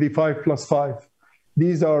Committee of the 5+5.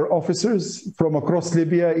 These are officers from across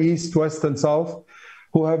Libya, east, west, and south,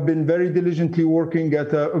 who have been very diligently working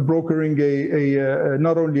at brokering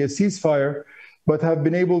not only a ceasefire, but have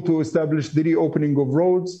been able to establish the reopening of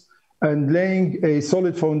roads and laying a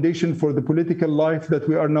solid foundation for the political life that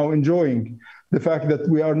we are now enjoying. The fact that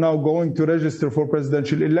we are now going to register for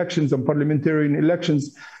presidential elections and parliamentarian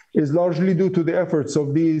elections is largely due to the efforts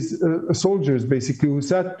of these soldiers, basically, who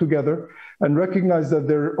sat together and recognized that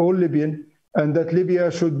they're all Libyan and that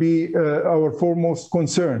Libya should be our foremost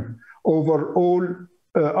concern over all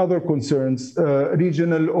other concerns,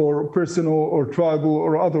 regional or personal or tribal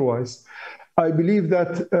or otherwise. I believe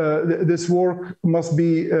that this work must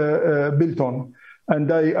be built on.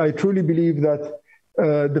 And I truly believe that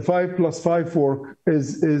the 5+5 work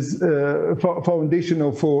is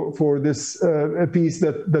foundational for this peace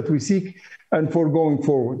that we seek and for going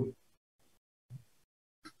forward.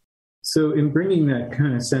 So in bringing that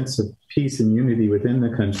kind of sense of peace and unity within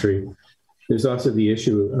the country, there's also the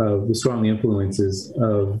issue of the strong influences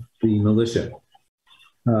of the militia.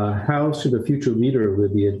 How should a future leader of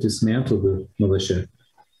Libya dismantle the militia?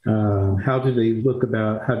 How do they look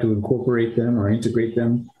about how to incorporate them or integrate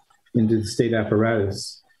them into the state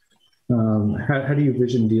apparatus? How do you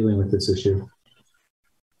envision dealing with this issue?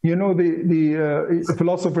 You know, the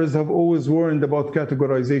philosophers have always warned about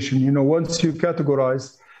categorization. You know, once you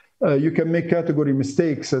categorize, you can make category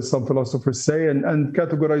mistakes, as some philosophers say, and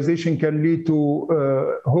categorization can lead to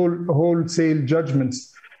wholesale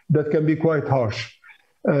judgments that can be quite harsh.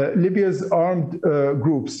 Libya's armed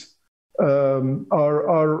groups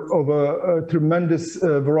are of a tremendous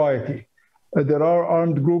variety. There are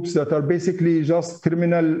armed groups that are basically just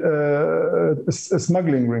criminal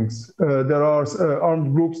smuggling rings. There are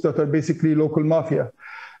armed groups that are basically local mafia.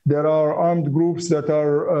 There are armed groups that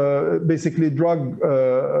are basically drug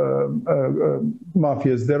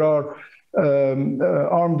mafias. There are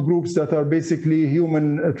armed groups that are basically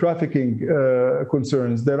human trafficking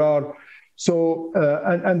concerns. There are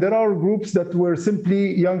and there are groups that were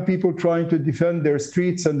simply young people trying to defend their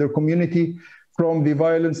streets and their community from the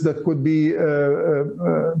violence that could be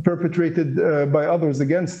perpetrated by others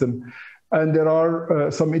against them. And there are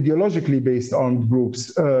some ideologically based armed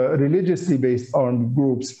groups, religiously based armed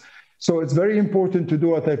groups. So it's very important to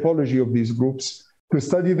do a typology of these groups, to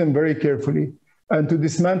study them very carefully, and to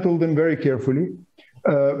dismantle them very carefully,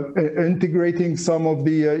 integrating some of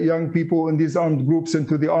the young people in these armed groups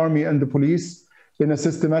into the army and the police in a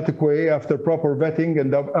systematic way after proper vetting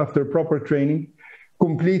and after proper training,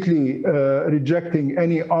 completely rejecting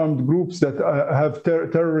any armed groups that have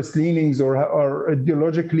terrorist leanings or are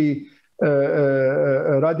ideologically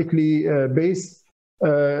radically based.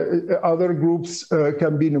 Other groups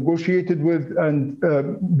can be negotiated with and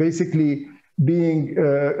basically being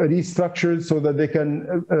restructured so that they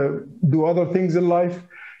can do other things in life.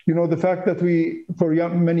 You know, the fact that for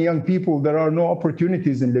many young people, there are no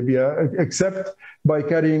opportunities in Libya except by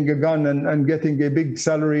carrying a gun and getting a big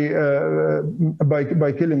salary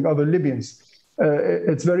by killing other Libyans.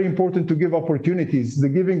 It's very important to give opportunities. The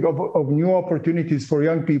giving of new opportunities for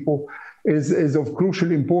young people is of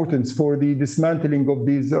crucial importance for the dismantling of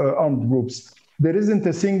these armed groups. There isn't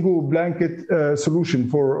a single blanket solution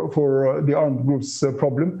for the armed groups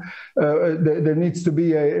problem. There needs to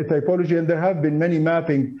be a typology, and there have been many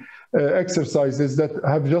mapping exercises that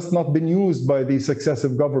have just not been used by the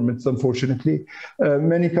successive governments, unfortunately.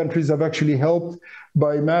 Many countries have actually helped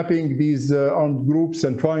by mapping these armed groups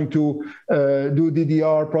and trying to do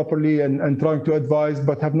DDR properly and trying to advise,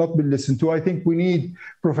 but have not been listened to. I think we need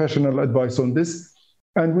professional advice on this.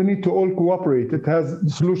 And we need to all cooperate.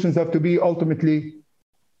 Solutions have to be ultimately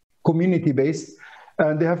community-based,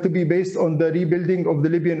 and they have to be based on the rebuilding of the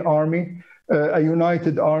Libyan army, a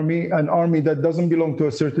united army, an army that doesn't belong to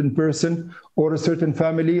a certain person or a certain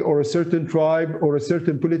family or a certain tribe or a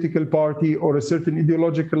certain political party or a certain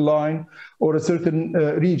ideological line or a certain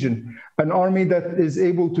region. An army that is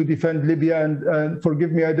able to defend Libya, and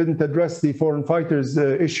forgive me, I didn't address the foreign fighters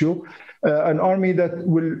issue. An army that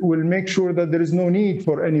will make sure that there is no need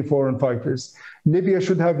for any foreign fighters. Libya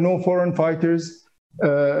should have no foreign fighters,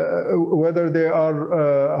 whether they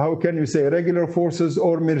are, how can you say, regular forces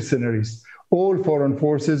or mercenaries. All foreign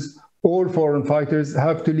forces, all foreign fighters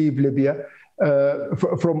have to leave Libya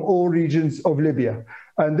from all regions of Libya.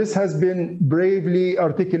 And this has been bravely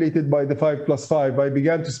articulated by the 5+5. I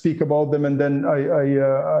began to speak about them and then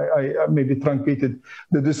I maybe truncated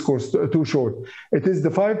the discourse too short. It is the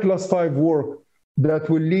 5+5 work that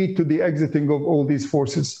will lead to the exiting of all these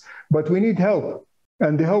forces. But we need help.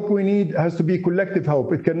 And the help we need has to be collective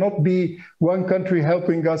help. It cannot be one country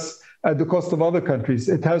helping us at the cost of other countries.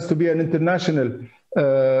 It has to be an international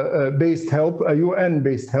based help, a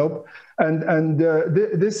UN-based help. And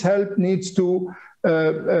this help needs to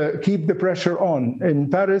keep the pressure on. In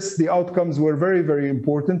Paris, the outcomes were very, very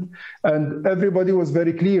important, and everybody was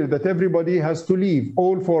very clear that everybody has to leave.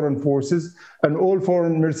 All foreign forces and all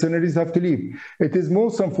foreign mercenaries have to leave. It is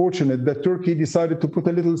most unfortunate that Turkey decided to put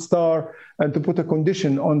a little star and to put a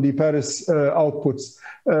condition on the Paris outputs.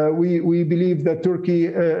 We believe that Turkey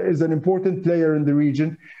is an important player in the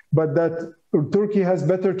region, but that Turkey has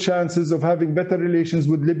better chances of having better relations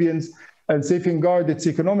with Libyans and safeguard its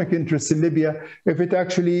economic interests in Libya if it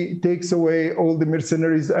actually takes away all the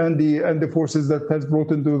mercenaries and the forces that has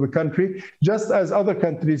brought into the country, just as other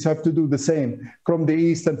countries have to do the same from the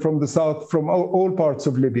east and from the south, from all parts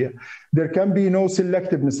of Libya. There can be no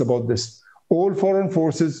selectiveness about this. All foreign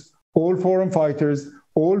forces, all foreign fighters,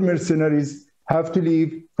 all mercenaries have to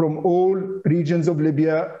leave from all regions of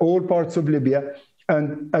Libya, all parts of Libya,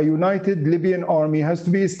 and a united Libyan army has to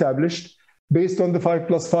be established based on the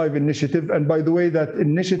 5+5 initiative. And by the way, that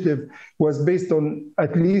initiative was based on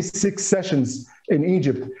at least 6 sessions in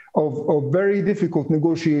Egypt of very difficult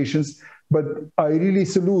negotiations. But I really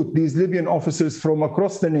salute these Libyan officers from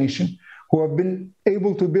across the nation who have been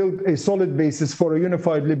able to build a solid basis for a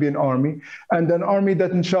unified Libyan army, and an army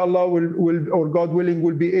that inshallah will, or God willing,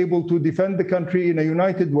 will be able to defend the country in a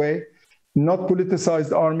united way, not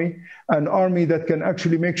politicized army, an army that can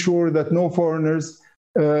actually make sure that no foreigners,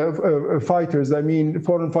 fighters, I mean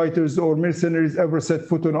foreign fighters or mercenaries ever set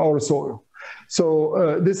foot on our soil.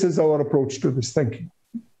 So this is our approach to this. Thank you.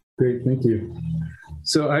 Great, thank you.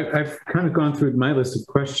 So I've kind of gone through my list of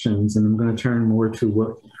questions, and I'm going to turn more to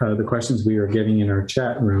what the questions we are getting in our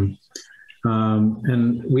chat room.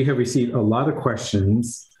 And we have received a lot of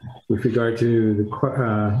questions with regard to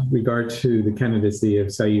the candidacy of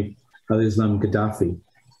Saif al-Islam Gaddafi.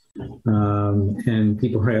 And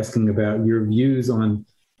people are asking about your views on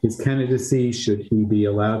his candidacy. Should he be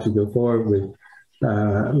allowed to go forward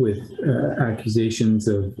with accusations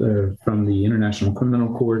from the International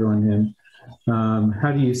Criminal Court on him?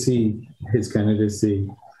 How do you see his candidacy?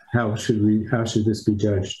 How should this be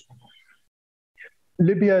judged?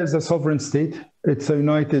 Libya is a sovereign state. It's a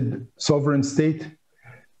united sovereign state,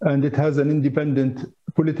 and it has an independent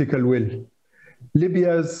political will.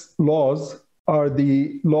 Libya's laws are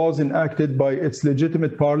the laws enacted by its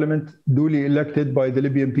legitimate parliament, duly elected by the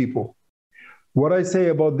Libyan people. What I say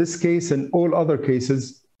about this case and all other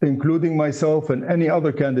cases, including myself and any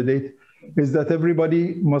other candidate, is that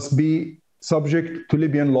everybody must be subject to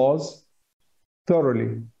Libyan laws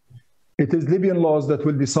thoroughly. It is Libyan laws that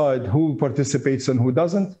will decide who participates and who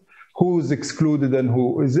doesn't, who is excluded and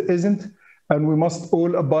who isn't, and we must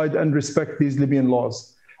all abide and respect these Libyan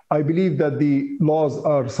laws. I believe that the laws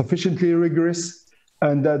are sufficiently rigorous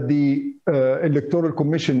and that the Electoral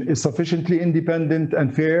Commission is sufficiently independent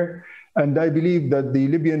and fair. And I believe that the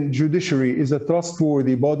Libyan judiciary is a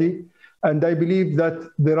trustworthy body. And I believe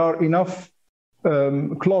that there are enough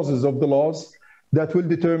clauses of the laws that will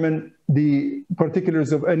determine the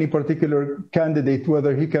particulars of any particular candidate,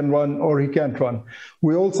 whether he can run or he can't run.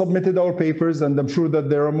 We all submitted our papers, and I'm sure that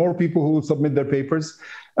there are more people who will submit their papers.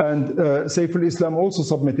 And Saif al-Islam also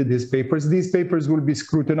submitted his papers. These papers will be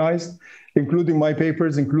scrutinized, including my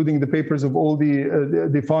papers, including the papers of all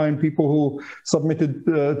the fine people who submitted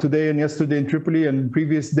today and yesterday in Tripoli and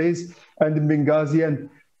previous days, and in Benghazi. And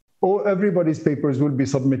everybody's papers will be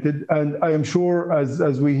submitted, and I am sure,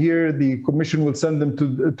 as we hear, the commission will send them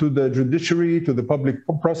to the judiciary, to the public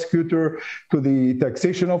prosecutor, to the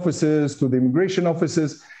taxation offices, to the immigration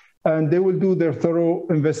offices, and they will do their thorough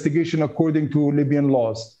investigation according to Libyan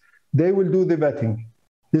laws. They will do the vetting.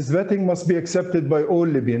 This vetting must be accepted by all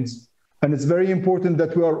Libyans, and it's very important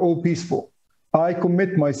that we are all peaceful. I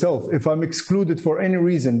commit myself, if I'm excluded for any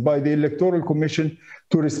reason by the Electoral Commission,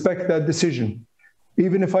 to respect that decision.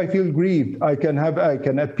 Even if I feel grieved, I can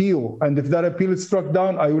appeal. And if that appeal is struck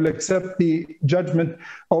down, I will accept the judgment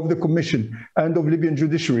of the commission and of Libyan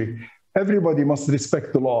judiciary. Everybody must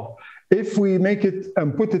respect the law. If we make it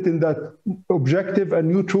and put it in that objective and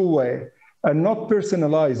neutral way and not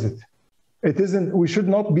personalize it, we should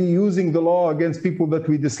not be using the law against people that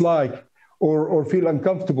we dislike or feel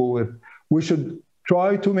uncomfortable with. We should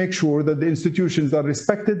try to make sure that the institutions are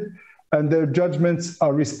respected and their judgments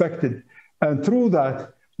are respected. And through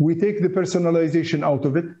that, we take the personalization out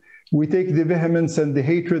of it, we take the vehemence and the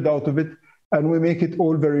hatred out of it, and we make it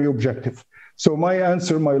all very objective. So my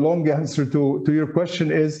answer, my long answer to your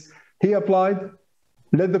question is, he applied,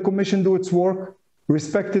 let the commission do its work,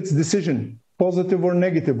 respect its decision, positive or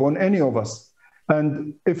negative, on any of us.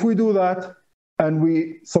 And if we do that, and we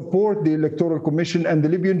support the Electoral Commission and the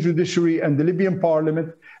Libyan judiciary and the Libyan parliament.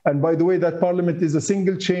 And by the way, that parliament is a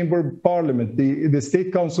single chamber parliament. The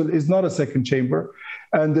State Council is not a second chamber.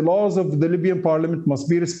 And the laws of the Libyan parliament must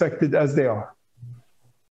be respected as they are.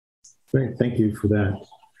 Great, thank you for that.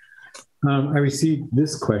 I received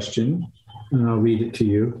this question, and I'll read it to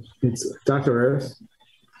you. It's Dr. Arif.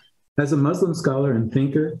 As a Muslim scholar and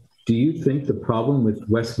thinker, do you think the problem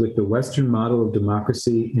with the Western model of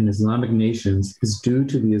democracy in Islamic nations is due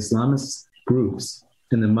to the Islamist groups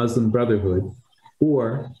and the Muslim Brotherhood,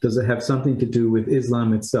 or does it have something to do with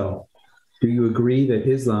Islam itself? Do you agree that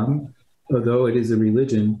Islam, although it is a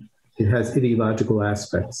religion, it has ideological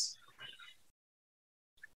aspects?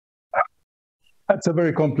 That's a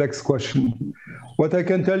very complex question. What I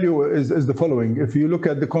can tell you is the following. If you look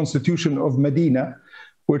at the Constitution of Medina,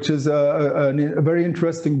 which is a very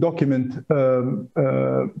interesting document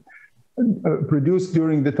produced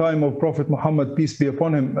during the time of Prophet Muhammad, peace be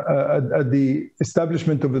upon him, at the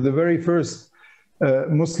establishment of the very first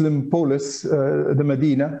Muslim polis, the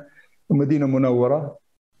Medina Munawwara.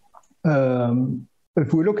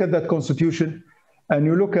 If we look at that constitution, and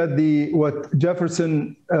you look at what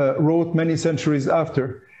Jefferson wrote many centuries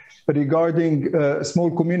after regarding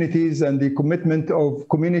small communities and the commitment of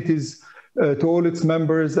communities to all its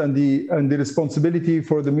members and the responsibility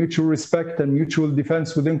for the mutual respect and mutual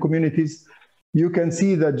defense within communities, you can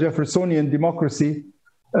see that Jeffersonian democracy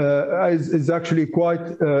is actually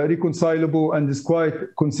quite reconcilable and is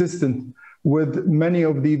quite consistent with many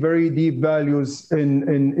of the very deep values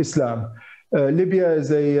in Islam. Libya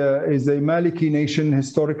is a Maliki nation,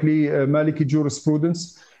 historically, Maliki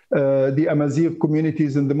jurisprudence. The Amazigh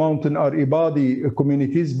communities in the mountain are Ibadi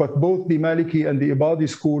communities, but both the Maliki and the Ibadi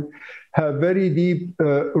school have very deep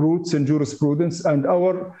roots in jurisprudence, and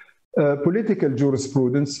our political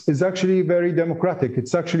jurisprudence is actually very democratic.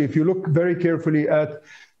 It's actually, if you look very carefully at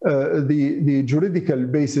the juridical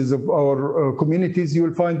basis of our communities, you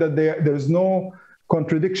will find that there's no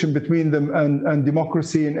contradiction between them and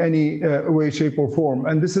democracy in any way, shape, or form.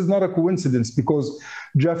 And this is not a coincidence, because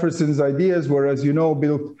Jefferson's ideas were, as you know,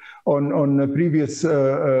 built on previous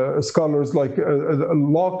scholars like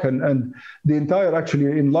Locke, and the entire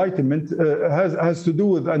actually Enlightenment has to do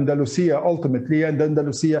with Andalusia ultimately, and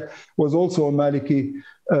Andalusia was also a Maliki.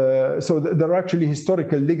 So there are actually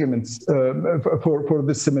historical ligaments for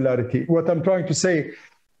this similarity. What I'm trying to say,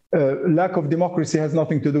 lack of democracy has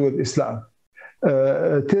nothing to do with Islam.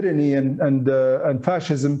 Tyranny and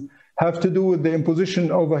fascism have to do with the imposition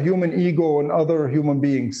of a human ego on other human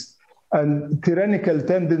beings. And tyrannical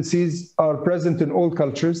tendencies are present in all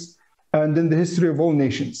cultures and in the history of all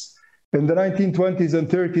nations. In the 1920s and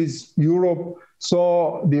 30s, Europe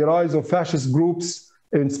saw the rise of fascist groups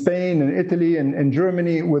in Spain and Italy and in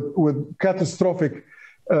Germany with catastrophic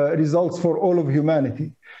results for all of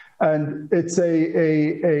humanity. And it's a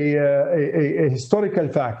historical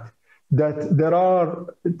fact that there are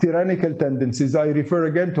tyrannical tendencies. I refer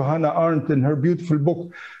again to Hannah Arendt in her beautiful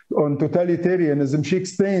book on totalitarianism. She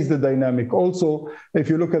explains the dynamic. Also, if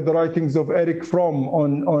you look at the writings of Erich Fromm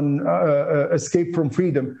on escape from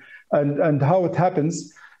freedom and how it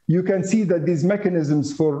happens, you can see that these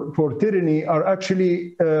mechanisms for tyranny are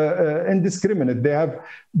actually indiscriminate.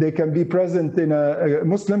 They can be present in a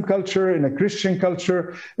Muslim culture, in a Christian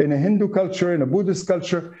culture, in a Hindu culture, in a Buddhist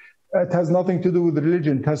culture. It has nothing to do with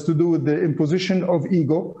religion. It has to do with the imposition of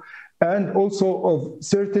ego, and also of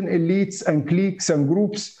certain elites and cliques and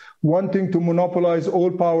groups wanting to monopolize all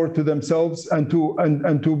power to themselves and to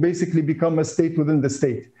basically become a state within the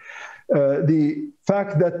state. The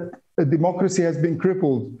fact that democracy has been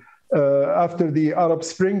crippled after the Arab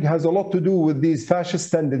Spring has a lot to do with these fascist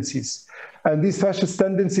tendencies. And these fascist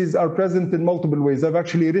tendencies are present in multiple ways. I've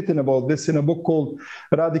actually written about this in a book called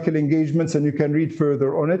Radical Engagements, and you can read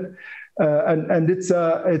further on it. And it's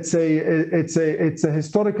a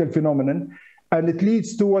historical phenomenon, and it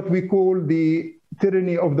leads to what we call the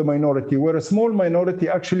tyranny of the minority, where a small minority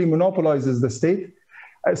actually monopolizes the state,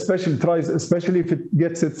 especially if it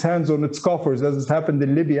gets its hands on its coffers, as has happened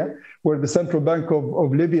in Libya, where the central bank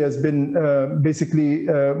of Libya has been basically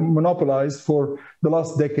monopolized for the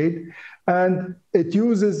last decade. And it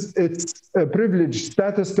uses its privileged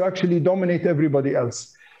status to actually dominate everybody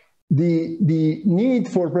else. The need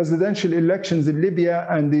for presidential elections in Libya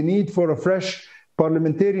and the need for a fresh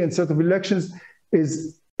parliamentarian set of elections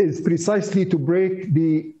is precisely to break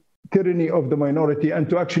the tyranny of the minority and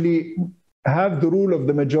to actually have the rule of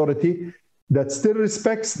the majority that still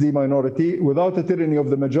respects the minority without the tyranny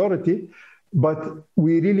of the majority. But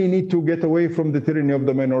we really need to get away from the tyranny of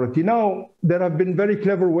the minority. Now, there have been very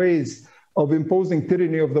clever ways of imposing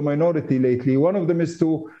tyranny of the minority lately. One of them is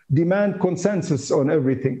to demand consensus on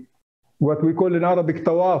everything, what we call in Arabic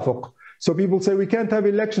tawafuq. So people say we can't have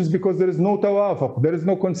elections because there is no tawafuq, there is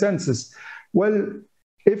no consensus. Well,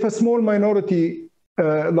 if a small minority,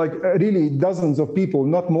 like really dozens of people,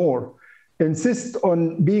 not more, insist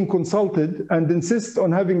on being consulted and insist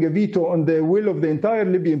on having a veto on the will of the entire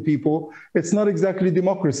Libyan people, it's not exactly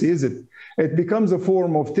democracy, is it? It becomes a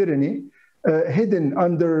form of tyranny hidden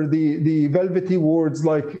under the velvety words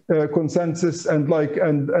like consensus and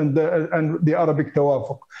the Arabic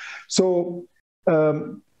tawafuq. So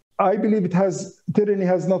I believe tyranny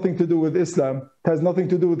has nothing to do with Islam. It has nothing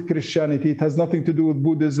to do with Christianity. It has nothing to do with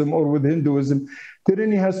Buddhism or with Hinduism.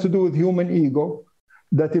 Tyranny has to do with human ego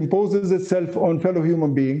that imposes itself on fellow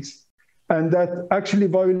human beings and that actually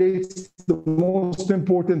violates the most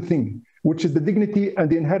important thing, which is the dignity and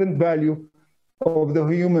the inherent value of the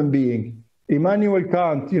human being. Immanuel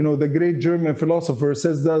Kant, the great German philosopher,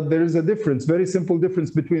 says that there is a difference, very simple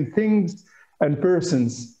difference between things and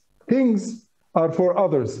persons. Things are for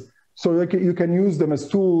others, so you can use them as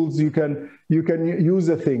tools, you can use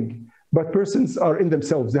a thing, but persons are in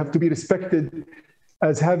themselves. They have to be respected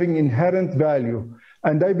as having inherent value.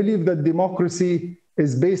 And I believe that democracy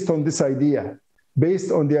is based on this idea,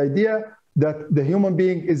 based on the idea that the human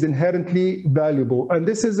being is inherently valuable. And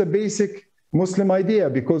this is a basic Muslim idea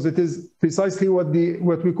because it is precisely what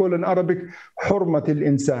we call in Arabic hurmat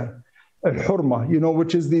al-insan, al-hurma,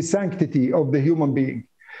 which is the sanctity of the human being.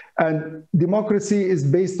 And democracy is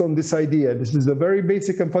based on this idea. This is a very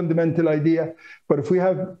basic and fundamental idea. But if we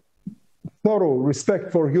have thorough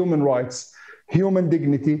respect for human rights, human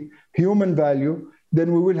dignity, human value,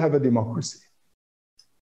 then we will have a democracy.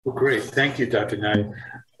 Well, great. Thank you, Dr. Nayef.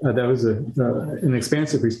 That was an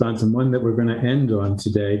expansive response and one that we're going to end on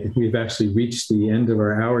today. We've actually reached the end of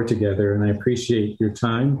our hour together, and I appreciate your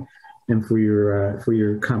time and for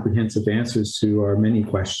your comprehensive answers to our many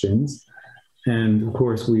questions. And of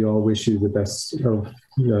course, we all wish you the best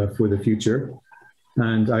for the future.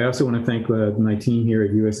 And I also want to thank my team here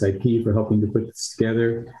at USIP for helping to put this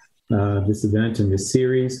together, this event and this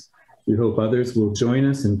series. We hope others will join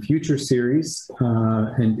us in future series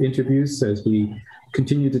and interviews as we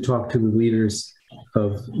continue to talk to the leaders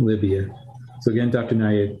of Libya. So again, Dr.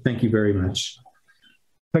 Nayef, thank you very much.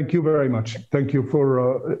 Thank you very much. Thank you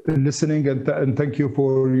for listening and thank you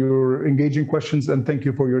for your engaging questions and thank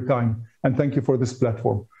you for your time and thank you for this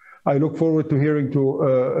platform. I look forward to hearing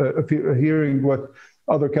what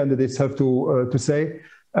other candidates have to say.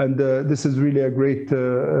 And this is really a great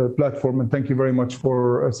platform and thank you very much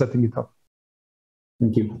for setting it up.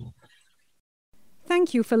 Thank you.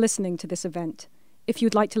 Thank you for listening to this event. If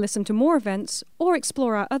you'd like to listen to more events or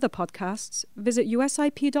explore our other podcasts, visit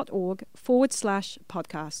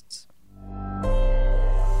usip.org/podcasts.